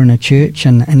elder in a church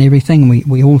and everything.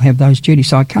 We all have those duties.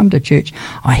 So I come to church,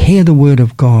 I hear the word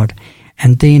of God.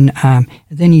 And then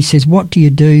he says, what do you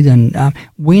do then?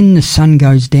 When the sun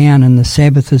goes down and the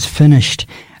Sabbath is finished,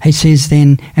 he says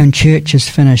then, and church is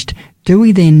finished, do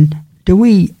we,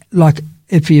 like,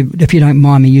 if you don't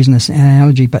mind me using this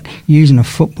analogy, but using a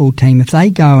football team, if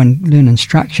they go and learn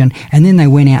instruction and then they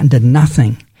went out and did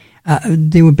nothing,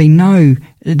 there would be no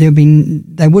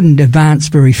they wouldn't advance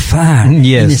very far in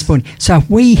this point. So if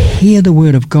we hear the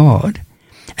word of God,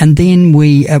 and then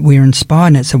we're inspired,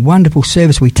 and it's a wonderful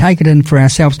service, we take it in for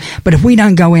ourselves. But if we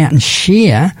don't go out and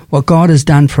share what God has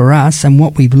done for us and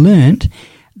what we've learnt,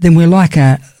 then we're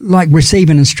like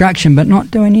receiving instruction but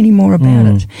not doing any more about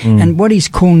it. And what he's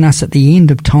calling us at the end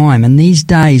of time, in these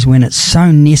days when it's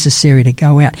so necessary to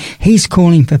go out, he's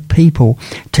calling for people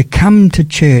to come to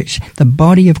church, the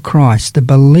body of Christ, the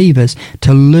believers,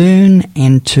 to learn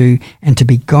and to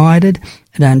be guided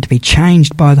and to be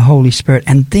changed by the Holy Spirit.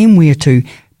 And then we're to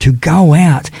go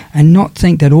out and not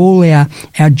think that all our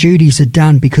duties are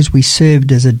done because we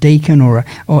served as a deacon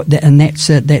and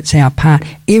that's it, that's our part.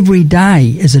 Every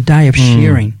day is a day of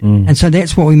sharing. And so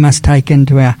that's what we must take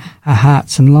into our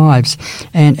hearts and lives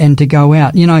and to go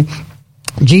out. You know,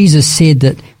 Jesus said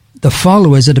that the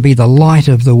followers are to be the light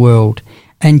of the world,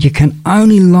 and you can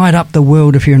only light up the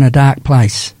world if you're in a dark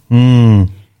place.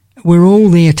 We're all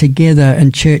there together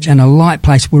in church in a light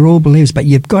place. We're all believers, but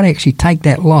you've got to actually take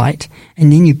that light,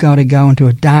 and then you've got to go into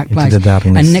a dark place.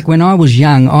 And Nick, when I was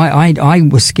young, I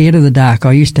was scared of the dark.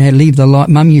 I used to leave the light.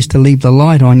 Mum used to leave the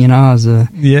light on. You know, I was a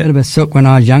bit of a sook when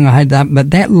I was young. I had that,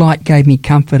 but that light gave me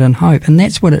comfort and hope, and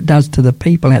that's what it does to the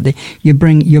people out there. You're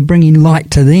bringing light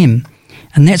to them.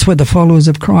 And that's what the followers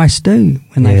of Christ do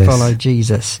when they follow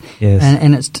Jesus.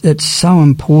 And it's so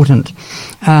important.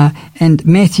 And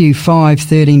Matthew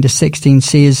 5:13-16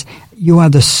 says, "You are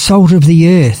the salt of the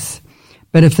earth.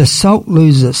 But if the salt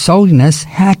loses its saltiness,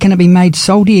 how can it be made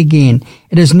salty again?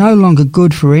 It is no longer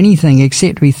good for anything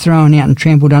except to be thrown out and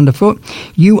trampled underfoot.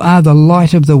 You are the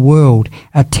light of the world.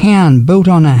 A town built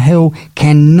on a hill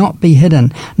cannot be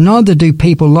hidden. Neither do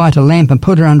people light a lamp and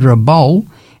put it under a bowl.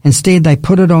 Instead, they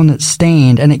put it on its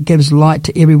stand, and it gives light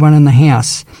to everyone in the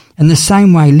house. In the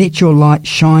same way, let your light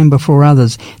shine before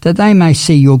others, that they may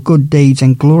see your good deeds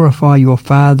and glorify your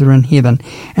Father in heaven."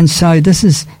 And so this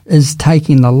is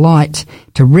taking the light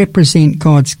to represent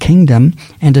God's kingdom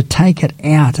and to take it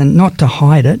out and not to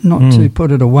hide it, not to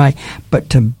put it away, but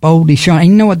to boldly shine.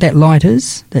 And you know what that light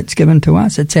is that's given to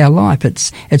us? It's our life.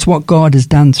 It's what God has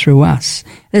done through us.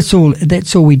 That's all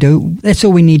we do. That's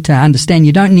all we need to understand.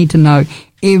 You don't need to know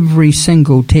every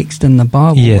single text in the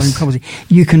Bible. You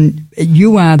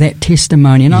are that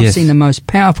testimony, and I've seen the most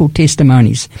powerful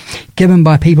testimonies given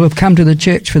by people who have come to the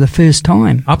church for the first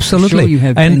time. Absolutely. Sure you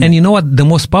have and you know what? The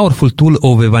most powerful tool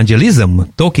of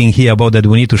evangelism, talking here about that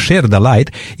we need to share the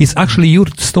light, is actually your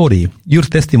story, your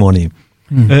testimony.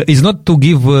 It's not to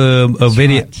give a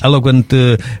very eloquent,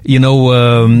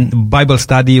 Bible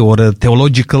study or a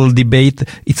theological debate.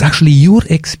 It's actually your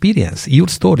experience, your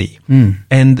story.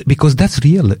 And because that's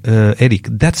real, Eric,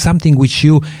 that's something which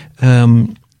you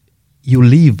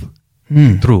live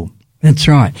through. That's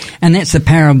right. And that's the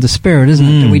power of the Spirit, isn't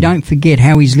it? That we don't forget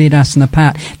how He's led us in the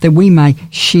past, that we may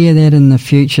share that in the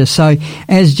future. So,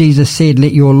 as Jesus said,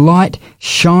 let your light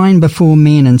shine before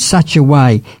men in such a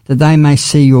way that they may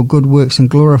see your good works and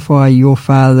glorify your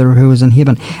Father who is in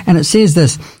heaven. And it says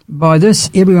this, by this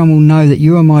everyone will know that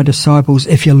you are my disciples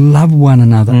if you love one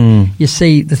another. You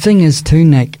see, the thing is too,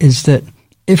 Nick, is that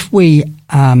if we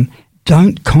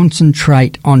don't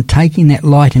concentrate on taking that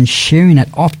light and sharing it,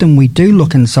 often we do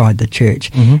look inside the church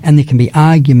and there can be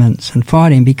arguments and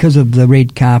fighting because of the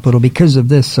red carpet or because of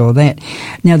this or that.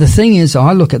 Now the thing is,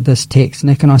 I look at this text,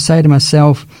 Nick, and I say to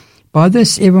myself, by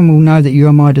this everyone will know that you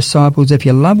are my disciples if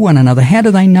you love one another. How do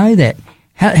they know that?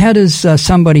 How does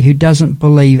somebody who doesn't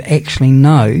believe actually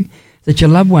know that you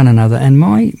love one another? And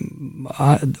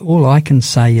all I can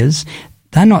say is,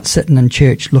 they're not sitting in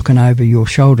church looking over your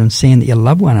shoulder and seeing that you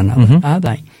love one another, are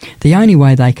they? The only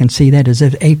way they can see that is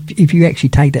if you actually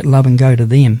take that love and go to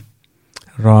them.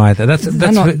 Right.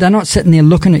 They're not sitting there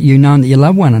looking at you knowing that you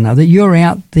love one another. You're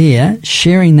out there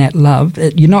sharing that love.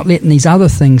 You're not letting these other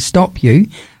things stop you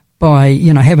by,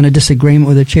 having a disagreement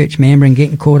with a church member and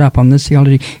getting caught up on this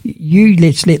theology.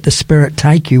 Let's let the Spirit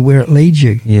take you where it leads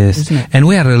you. Yes. Isn't it? And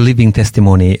we are a living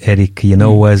testimony, Eric,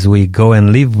 as we go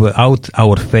and live out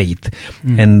our faith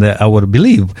and our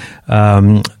belief.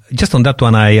 Just on that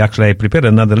one, I prepared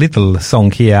another little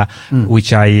song here,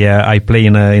 which I play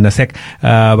in a sec.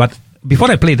 But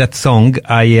before I play that song,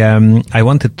 I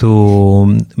wanted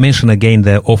to mention again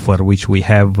the offer which we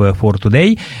have for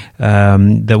today,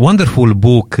 the wonderful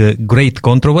book Great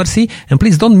Controversy, and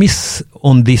please don't miss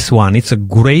on this one. It's a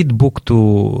great book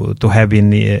to have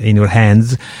in your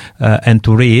hands and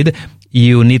to read.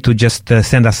 You need to just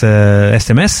send us a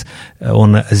SMS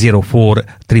on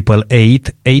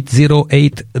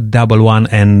 0488880811,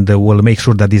 and we'll make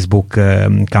sure that this book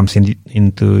comes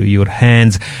into your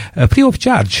hands free of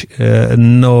charge,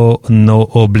 no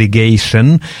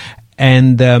obligation.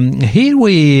 And here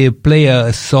we play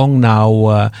a song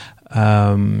now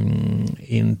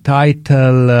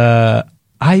entitled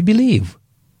I Believe.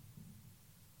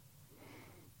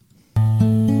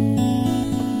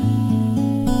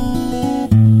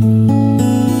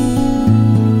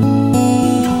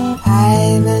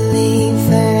 I believe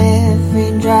for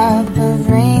every drop of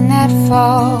rain that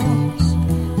falls,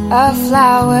 a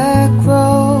flower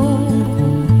grows.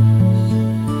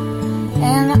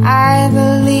 And I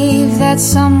believe that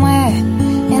somewhere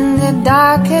in the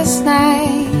darkest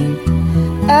night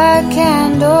a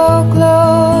candle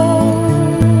glows.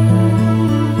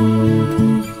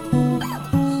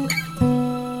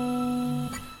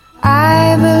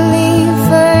 I believe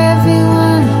for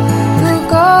everyone who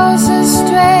goes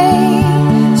astray,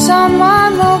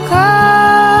 someone will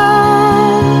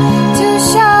come to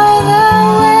show the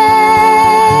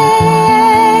way.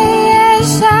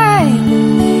 Yes, I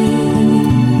believe.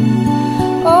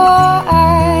 Oh,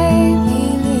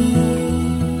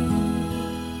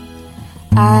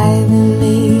 I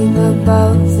believe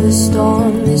above the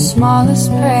storm, the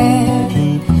smallest prayer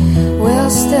will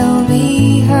still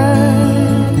be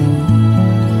heard.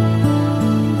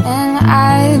 And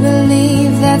I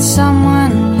believe that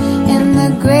someone in the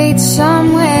great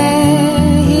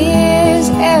somewhere hears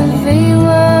every word.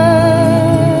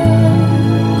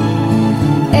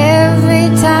 Every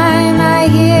time I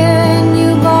hear a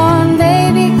newborn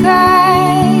baby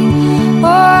cry,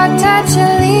 or touch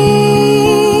a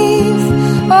leaf,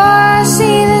 or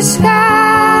see the sky,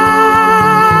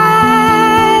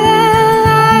 then I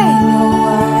know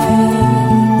why.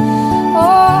 Oh, I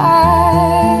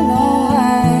know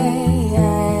why I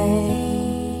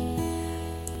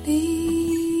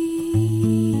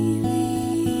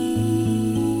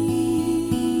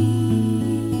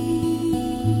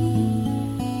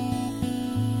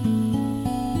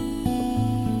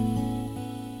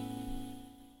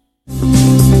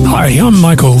Hi, I'm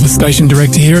Michael, the station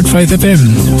director here at Faith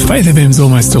FM. Faith FM's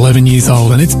almost 11 years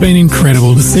old, and it's been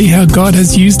incredible to see how God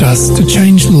has used us to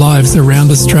change lives around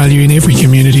Australia in every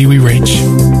community we reach.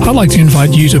 I'd like to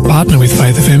invite you to partner with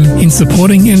Faith FM in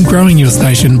supporting and growing your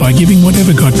station by giving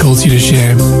whatever God calls you to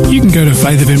share. You can go to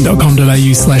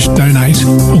faithfm.com.au/donate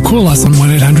or call us on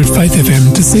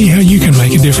 1-800-FAITH-FM to see how you can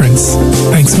make a difference.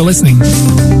 Thanks for listening.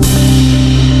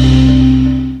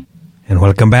 And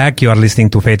welcome back. You are listening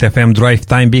to Faith FM Drive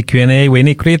Time Big Q&A with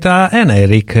Nick Rita and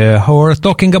Eric Howard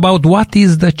talking about what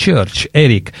is the church.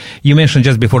 Eric, you mentioned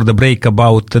just before the break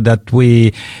about that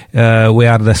we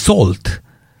are the salt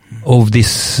of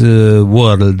this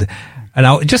world. And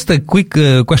now, just a quick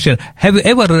question: have you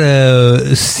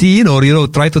ever seen or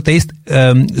tried to taste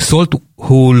salt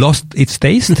who lost its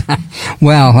taste?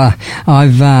 Well,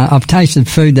 I've tasted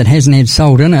food that hasn't had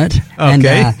salt in it,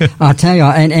 okay. And I tell you,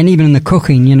 and even in the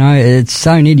cooking, it's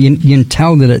so neat. You can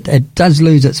tell that it does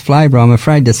lose its flavour, I'm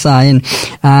afraid to say. And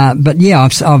but yeah,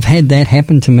 I've had that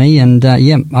happen to me, and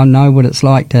I know what it's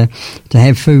like to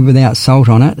have food without salt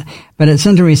on it. But it's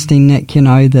interesting, Nick,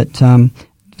 that.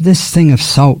 This thing of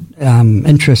salt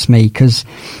interests me because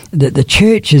the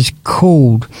church is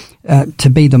called to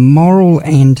be the moral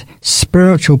and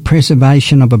spiritual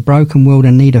preservation of a broken world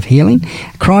in need of healing.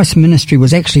 Christ's ministry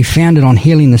was actually founded on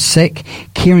healing the sick,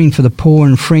 caring for the poor,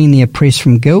 and freeing the oppressed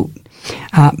from guilt.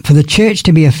 For the church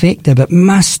to be effective, it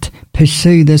must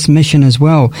pursue this mission as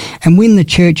well. And when the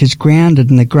church is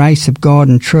grounded in the grace of God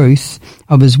and truth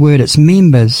of His Word, its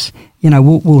members,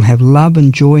 we'll have love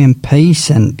and joy and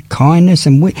peace and kindness,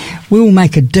 and we'll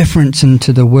make a difference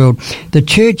into the world. The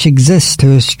church exists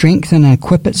to strengthen and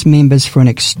equip its members for an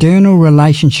external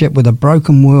relationship with a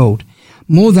broken world.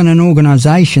 More than an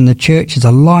organisation, the church is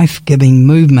a life-giving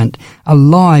movement,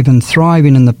 alive and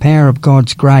thriving in the power of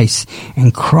God's grace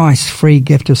and Christ's free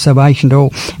gift of salvation to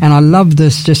all. And I love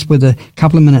this, just with a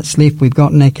couple of minutes left we've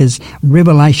got, Nick, is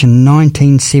Revelation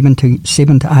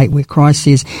 19:7-8, where Christ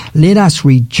says, "Let us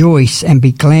rejoice and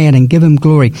be glad and give Him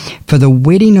glory, for the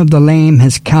wedding of the Lamb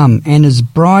has come, and His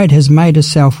bride has made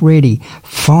herself ready,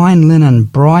 fine linen,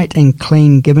 bright and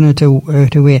clean, given her to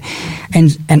wear."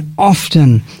 And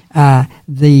often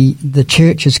the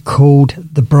church is called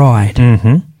the bride,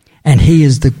 and He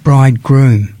is the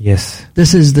bridegroom. Yes,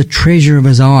 this is the treasure of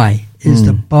His eye. Is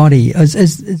the body,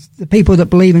 is the people that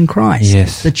believe in Christ.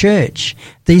 Yes, the church.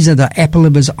 These are the apple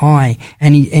of His eye,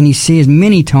 and he says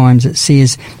many times. It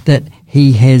says that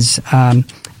He has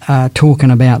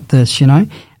talking about this.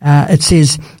 It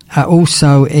says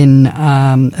also in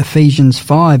Ephesians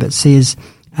 5. It says.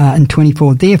 In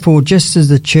 24, therefore, just as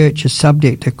the church is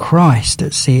subject to Christ,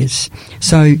 it says.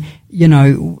 So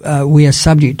we are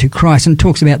subject to Christ, and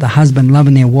talks about the husband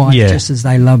loving their wife just as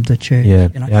they love the church. Yeah,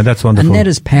 that's wonderful. And that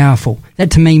is powerful.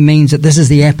 That to me means that this is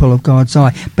the apple of God's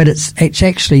eye, but it's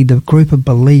actually the group of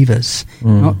believers,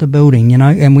 not the building,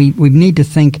 and we need to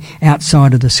think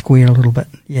outside of the square a little bit.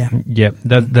 Yeah. Yeah,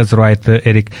 that's right,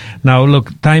 Eric. Now,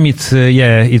 look, time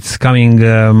it's coming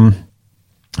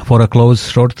for a close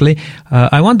shortly.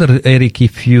 I wonder, Eric,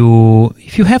 if you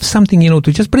have something,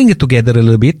 to just bring it together a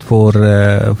little bit for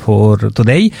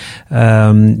today,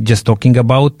 just talking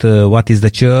about what is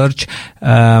the church,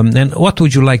 and what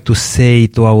would you like to say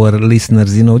to our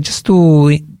listeners, just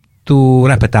to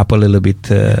wrap it up a little bit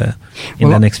in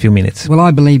the next few minutes. Well,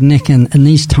 I believe, Nick, in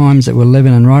these times that we're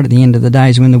living in, right at the end of the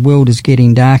days, when the world is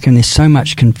getting dark and there's so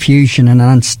much confusion and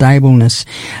unstableness,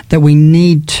 that we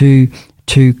need to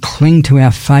cling to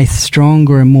our faith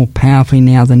stronger and more powerfully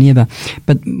now than ever,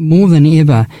 but more than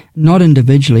ever, not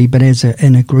individually, but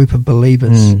in a group of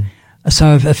believers.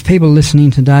 So if people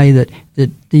listening today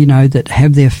that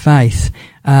have their faith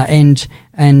and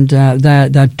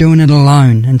they're doing it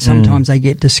alone, and sometimes they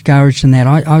get discouraged in that,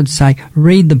 I would say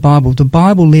read the Bible. The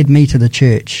Bible led me to the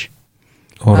church.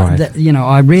 All right.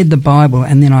 I read the Bible,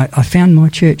 and then I found my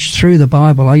church through the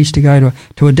Bible. I used to go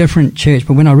to a different church,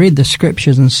 but when I read the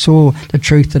scriptures and saw the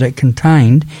truth that it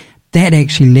contained, that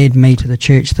actually led me to the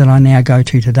church that I now go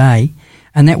to today,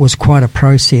 and that was quite a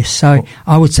process. So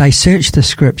I would say search the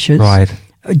scriptures, right.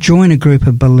 Join a group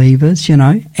of believers,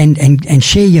 and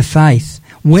share your faith.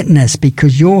 Witness,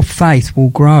 because your faith will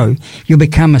grow. You'll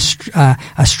become a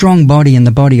strong body in the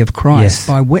body of Christ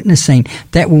by witnessing.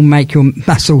 That will make your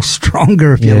muscles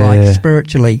stronger, if you like,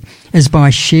 spiritually, is by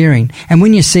sharing. And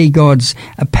when you see God's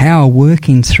power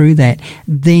working through that,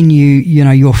 then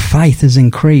your faith is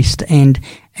increased,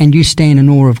 and you stand in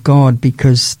awe of God,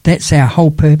 because that's our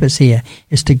whole purpose here,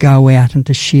 is to go out and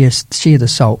to share the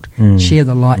salt, share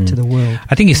the light to the world.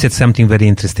 I think you said something very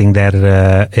interesting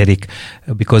there, Eric,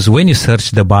 because when you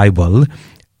search the Bible,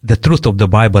 the truth of the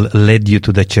Bible led you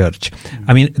to the church.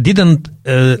 I mean, didn't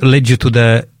lead you to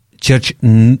the church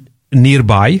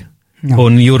nearby,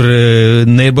 on your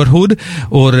neighborhood,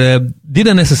 or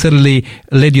didn't necessarily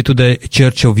lead you to the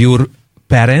church of your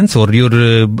parents or your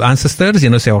ancestors,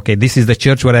 say, okay, this is the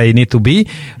church where I need to be.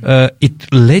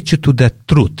 It led you to the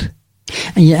truth.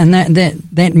 Yeah, and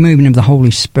that movement of the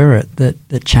Holy Spirit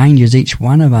that changes each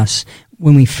one of us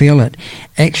when we feel it,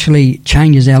 actually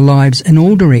changes our lives in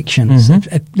all directions.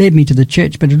 It led me to the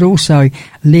church, but it also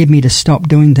led me to stop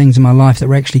doing things in my life that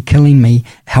were actually killing me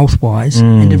health-wise,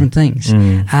 and different things.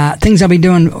 Things I've been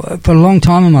doing for a long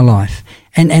time in my life.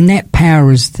 And that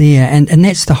power is there. And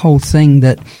that's the whole thing,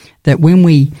 that when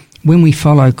we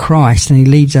follow Christ and He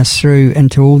leads us through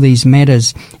into all these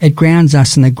matters, it grounds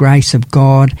us in the grace of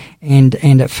God, and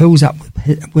it fills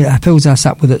us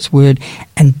up with its word,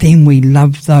 and then we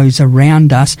love those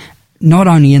around us, not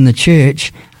only in the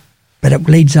church, but it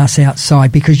leads us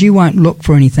outside, because you won't look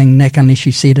for anything, Nick, unless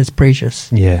you see it as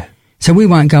precious. Yeah. So we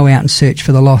won't go out and search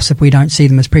for the lost if we don't see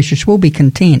them as precious. We'll be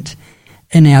content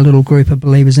in our little group of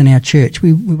believers in our church.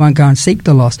 We won't go and seek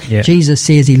the lost. Yeah. Jesus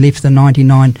says He left the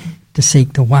 99 to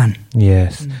seek the one.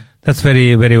 Yes. That's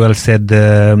very, very well said,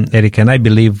 Eric, and I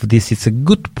believe this is a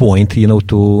good point,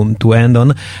 to end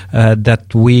on,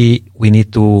 that we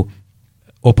need to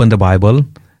open the Bible,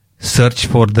 search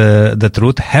for the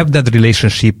truth, have that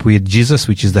relationship with Jesus,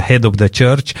 which is the head of the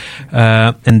church,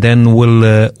 and then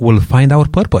we'll find our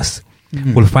purpose.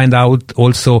 We'll find out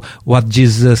also what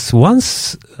Jesus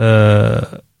wants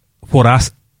for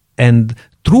us and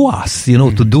through us,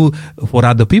 to do for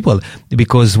other people,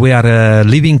 because we are a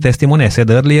living testimony. I said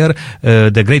earlier,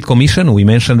 the Great Commission, we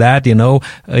mentioned that,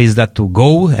 is that to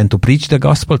go and to preach the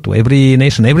gospel to every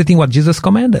nation, everything what Jesus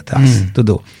commanded us to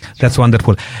do. That's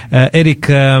wonderful. Eric,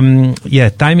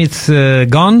 time is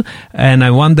gone, and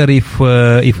I wonder if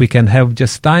we can have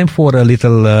just time for a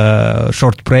little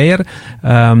short prayer,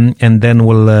 and then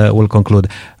we'll conclude.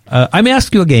 I may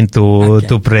ask you again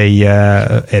to pray,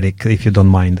 Eric, if you don't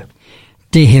mind.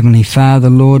 Dear Heavenly Father,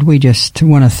 Lord, we just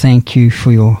want to thank You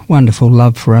for Your wonderful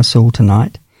love for us all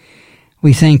tonight.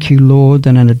 We thank You, Lord,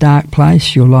 that in a dark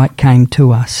place Your light came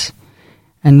to us.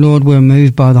 And Lord, we're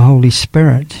moved by the Holy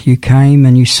Spirit. You came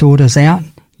and You sought us out.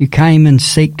 You came and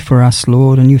seeked for us,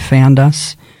 Lord, and You found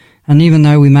us. And even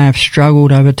though we may have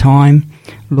struggled over time,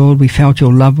 Lord, we felt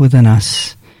Your love within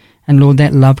us. And Lord,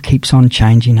 that love keeps on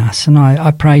changing us. And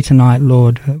I pray tonight,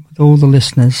 Lord, with all the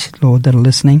listeners, Lord, that are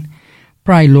listening,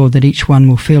 pray, Lord, that each one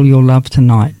will feel Your love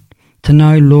tonight, to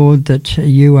know, Lord, that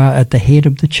You are at the head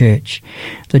of the church,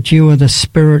 that You are the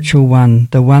spiritual one,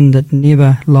 the one that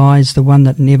never lies, the one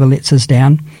that never lets us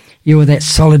down. You are that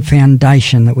solid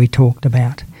foundation that we talked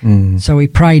about. So we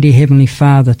pray, dear Heavenly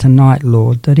Father, tonight,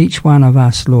 Lord, that each one of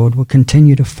us, Lord, will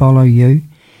continue to follow you,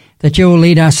 that you will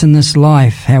lead us in this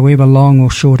life, however long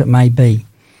or short it may be,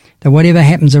 that whatever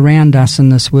happens around us in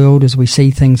this world as we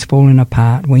see things falling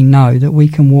apart, we know that we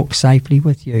can walk safely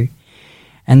with you.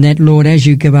 And that, Lord, as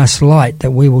you give us light,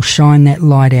 that we will shine that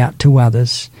light out to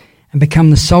others and become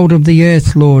the salt of the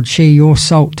earth, Lord. Share your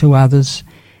salt to others,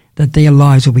 that their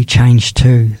lives will be changed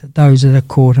too, that those that are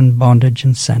caught in bondage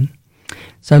and sin.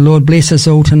 So, Lord, bless us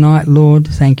all tonight, Lord.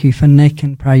 Thank you for Nick,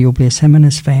 and pray you'll bless him and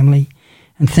his family.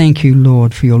 And thank you,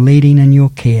 Lord, for your leading and your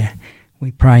care.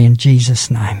 We pray in Jesus'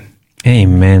 name.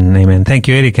 Amen, amen. Thank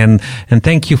you, Eric, and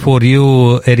thank you for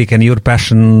you, Eric, and your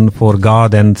passion for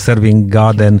God and serving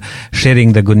God and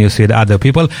sharing the good news with other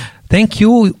people. Thank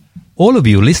you, all of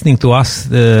you, listening to us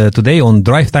today on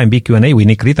Drive Time BQ&A with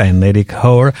Nick Rita and Eric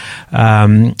Hoare.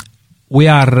 We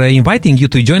are inviting you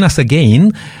to join us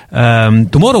again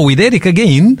tomorrow with Eric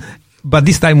again, but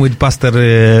this time with Pastor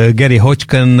Gary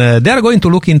Hodgkin. They are going to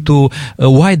look into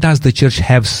why does the church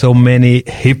have so many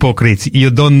hypocrites. You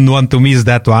don't want to miss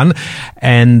that one.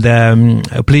 And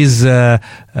please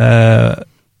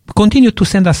continue to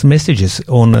send us messages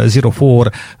on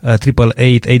 04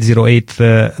 888 808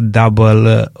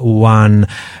 111.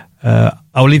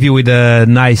 I'll leave you with a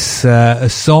nice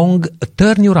song,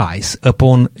 Turn Your Eyes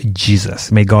Upon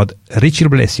Jesus. May God richly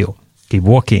bless you. Keep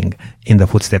walking in the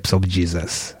footsteps of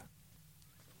Jesus.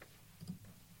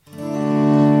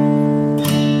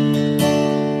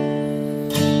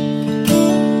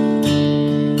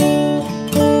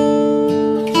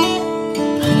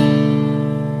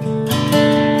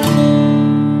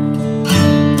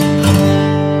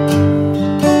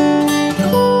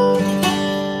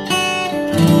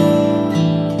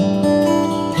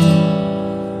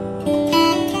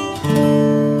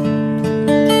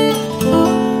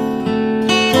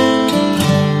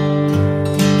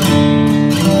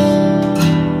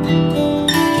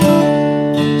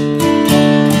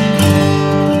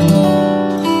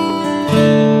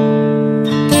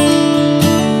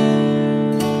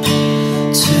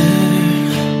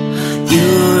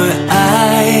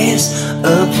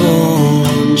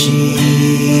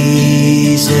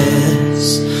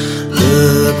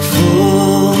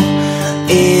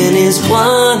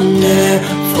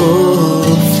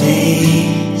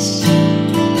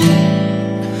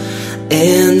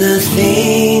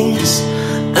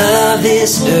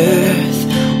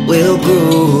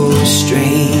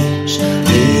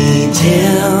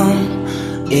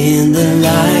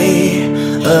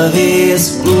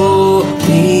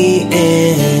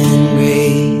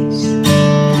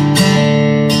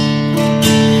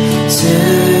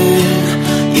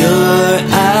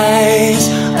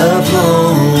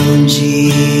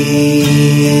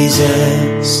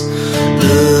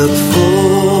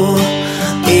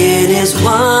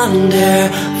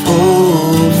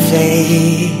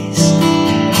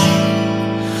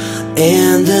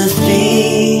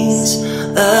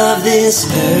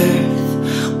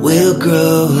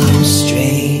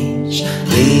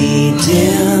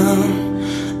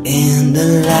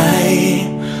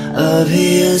 of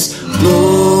His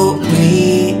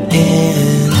glory and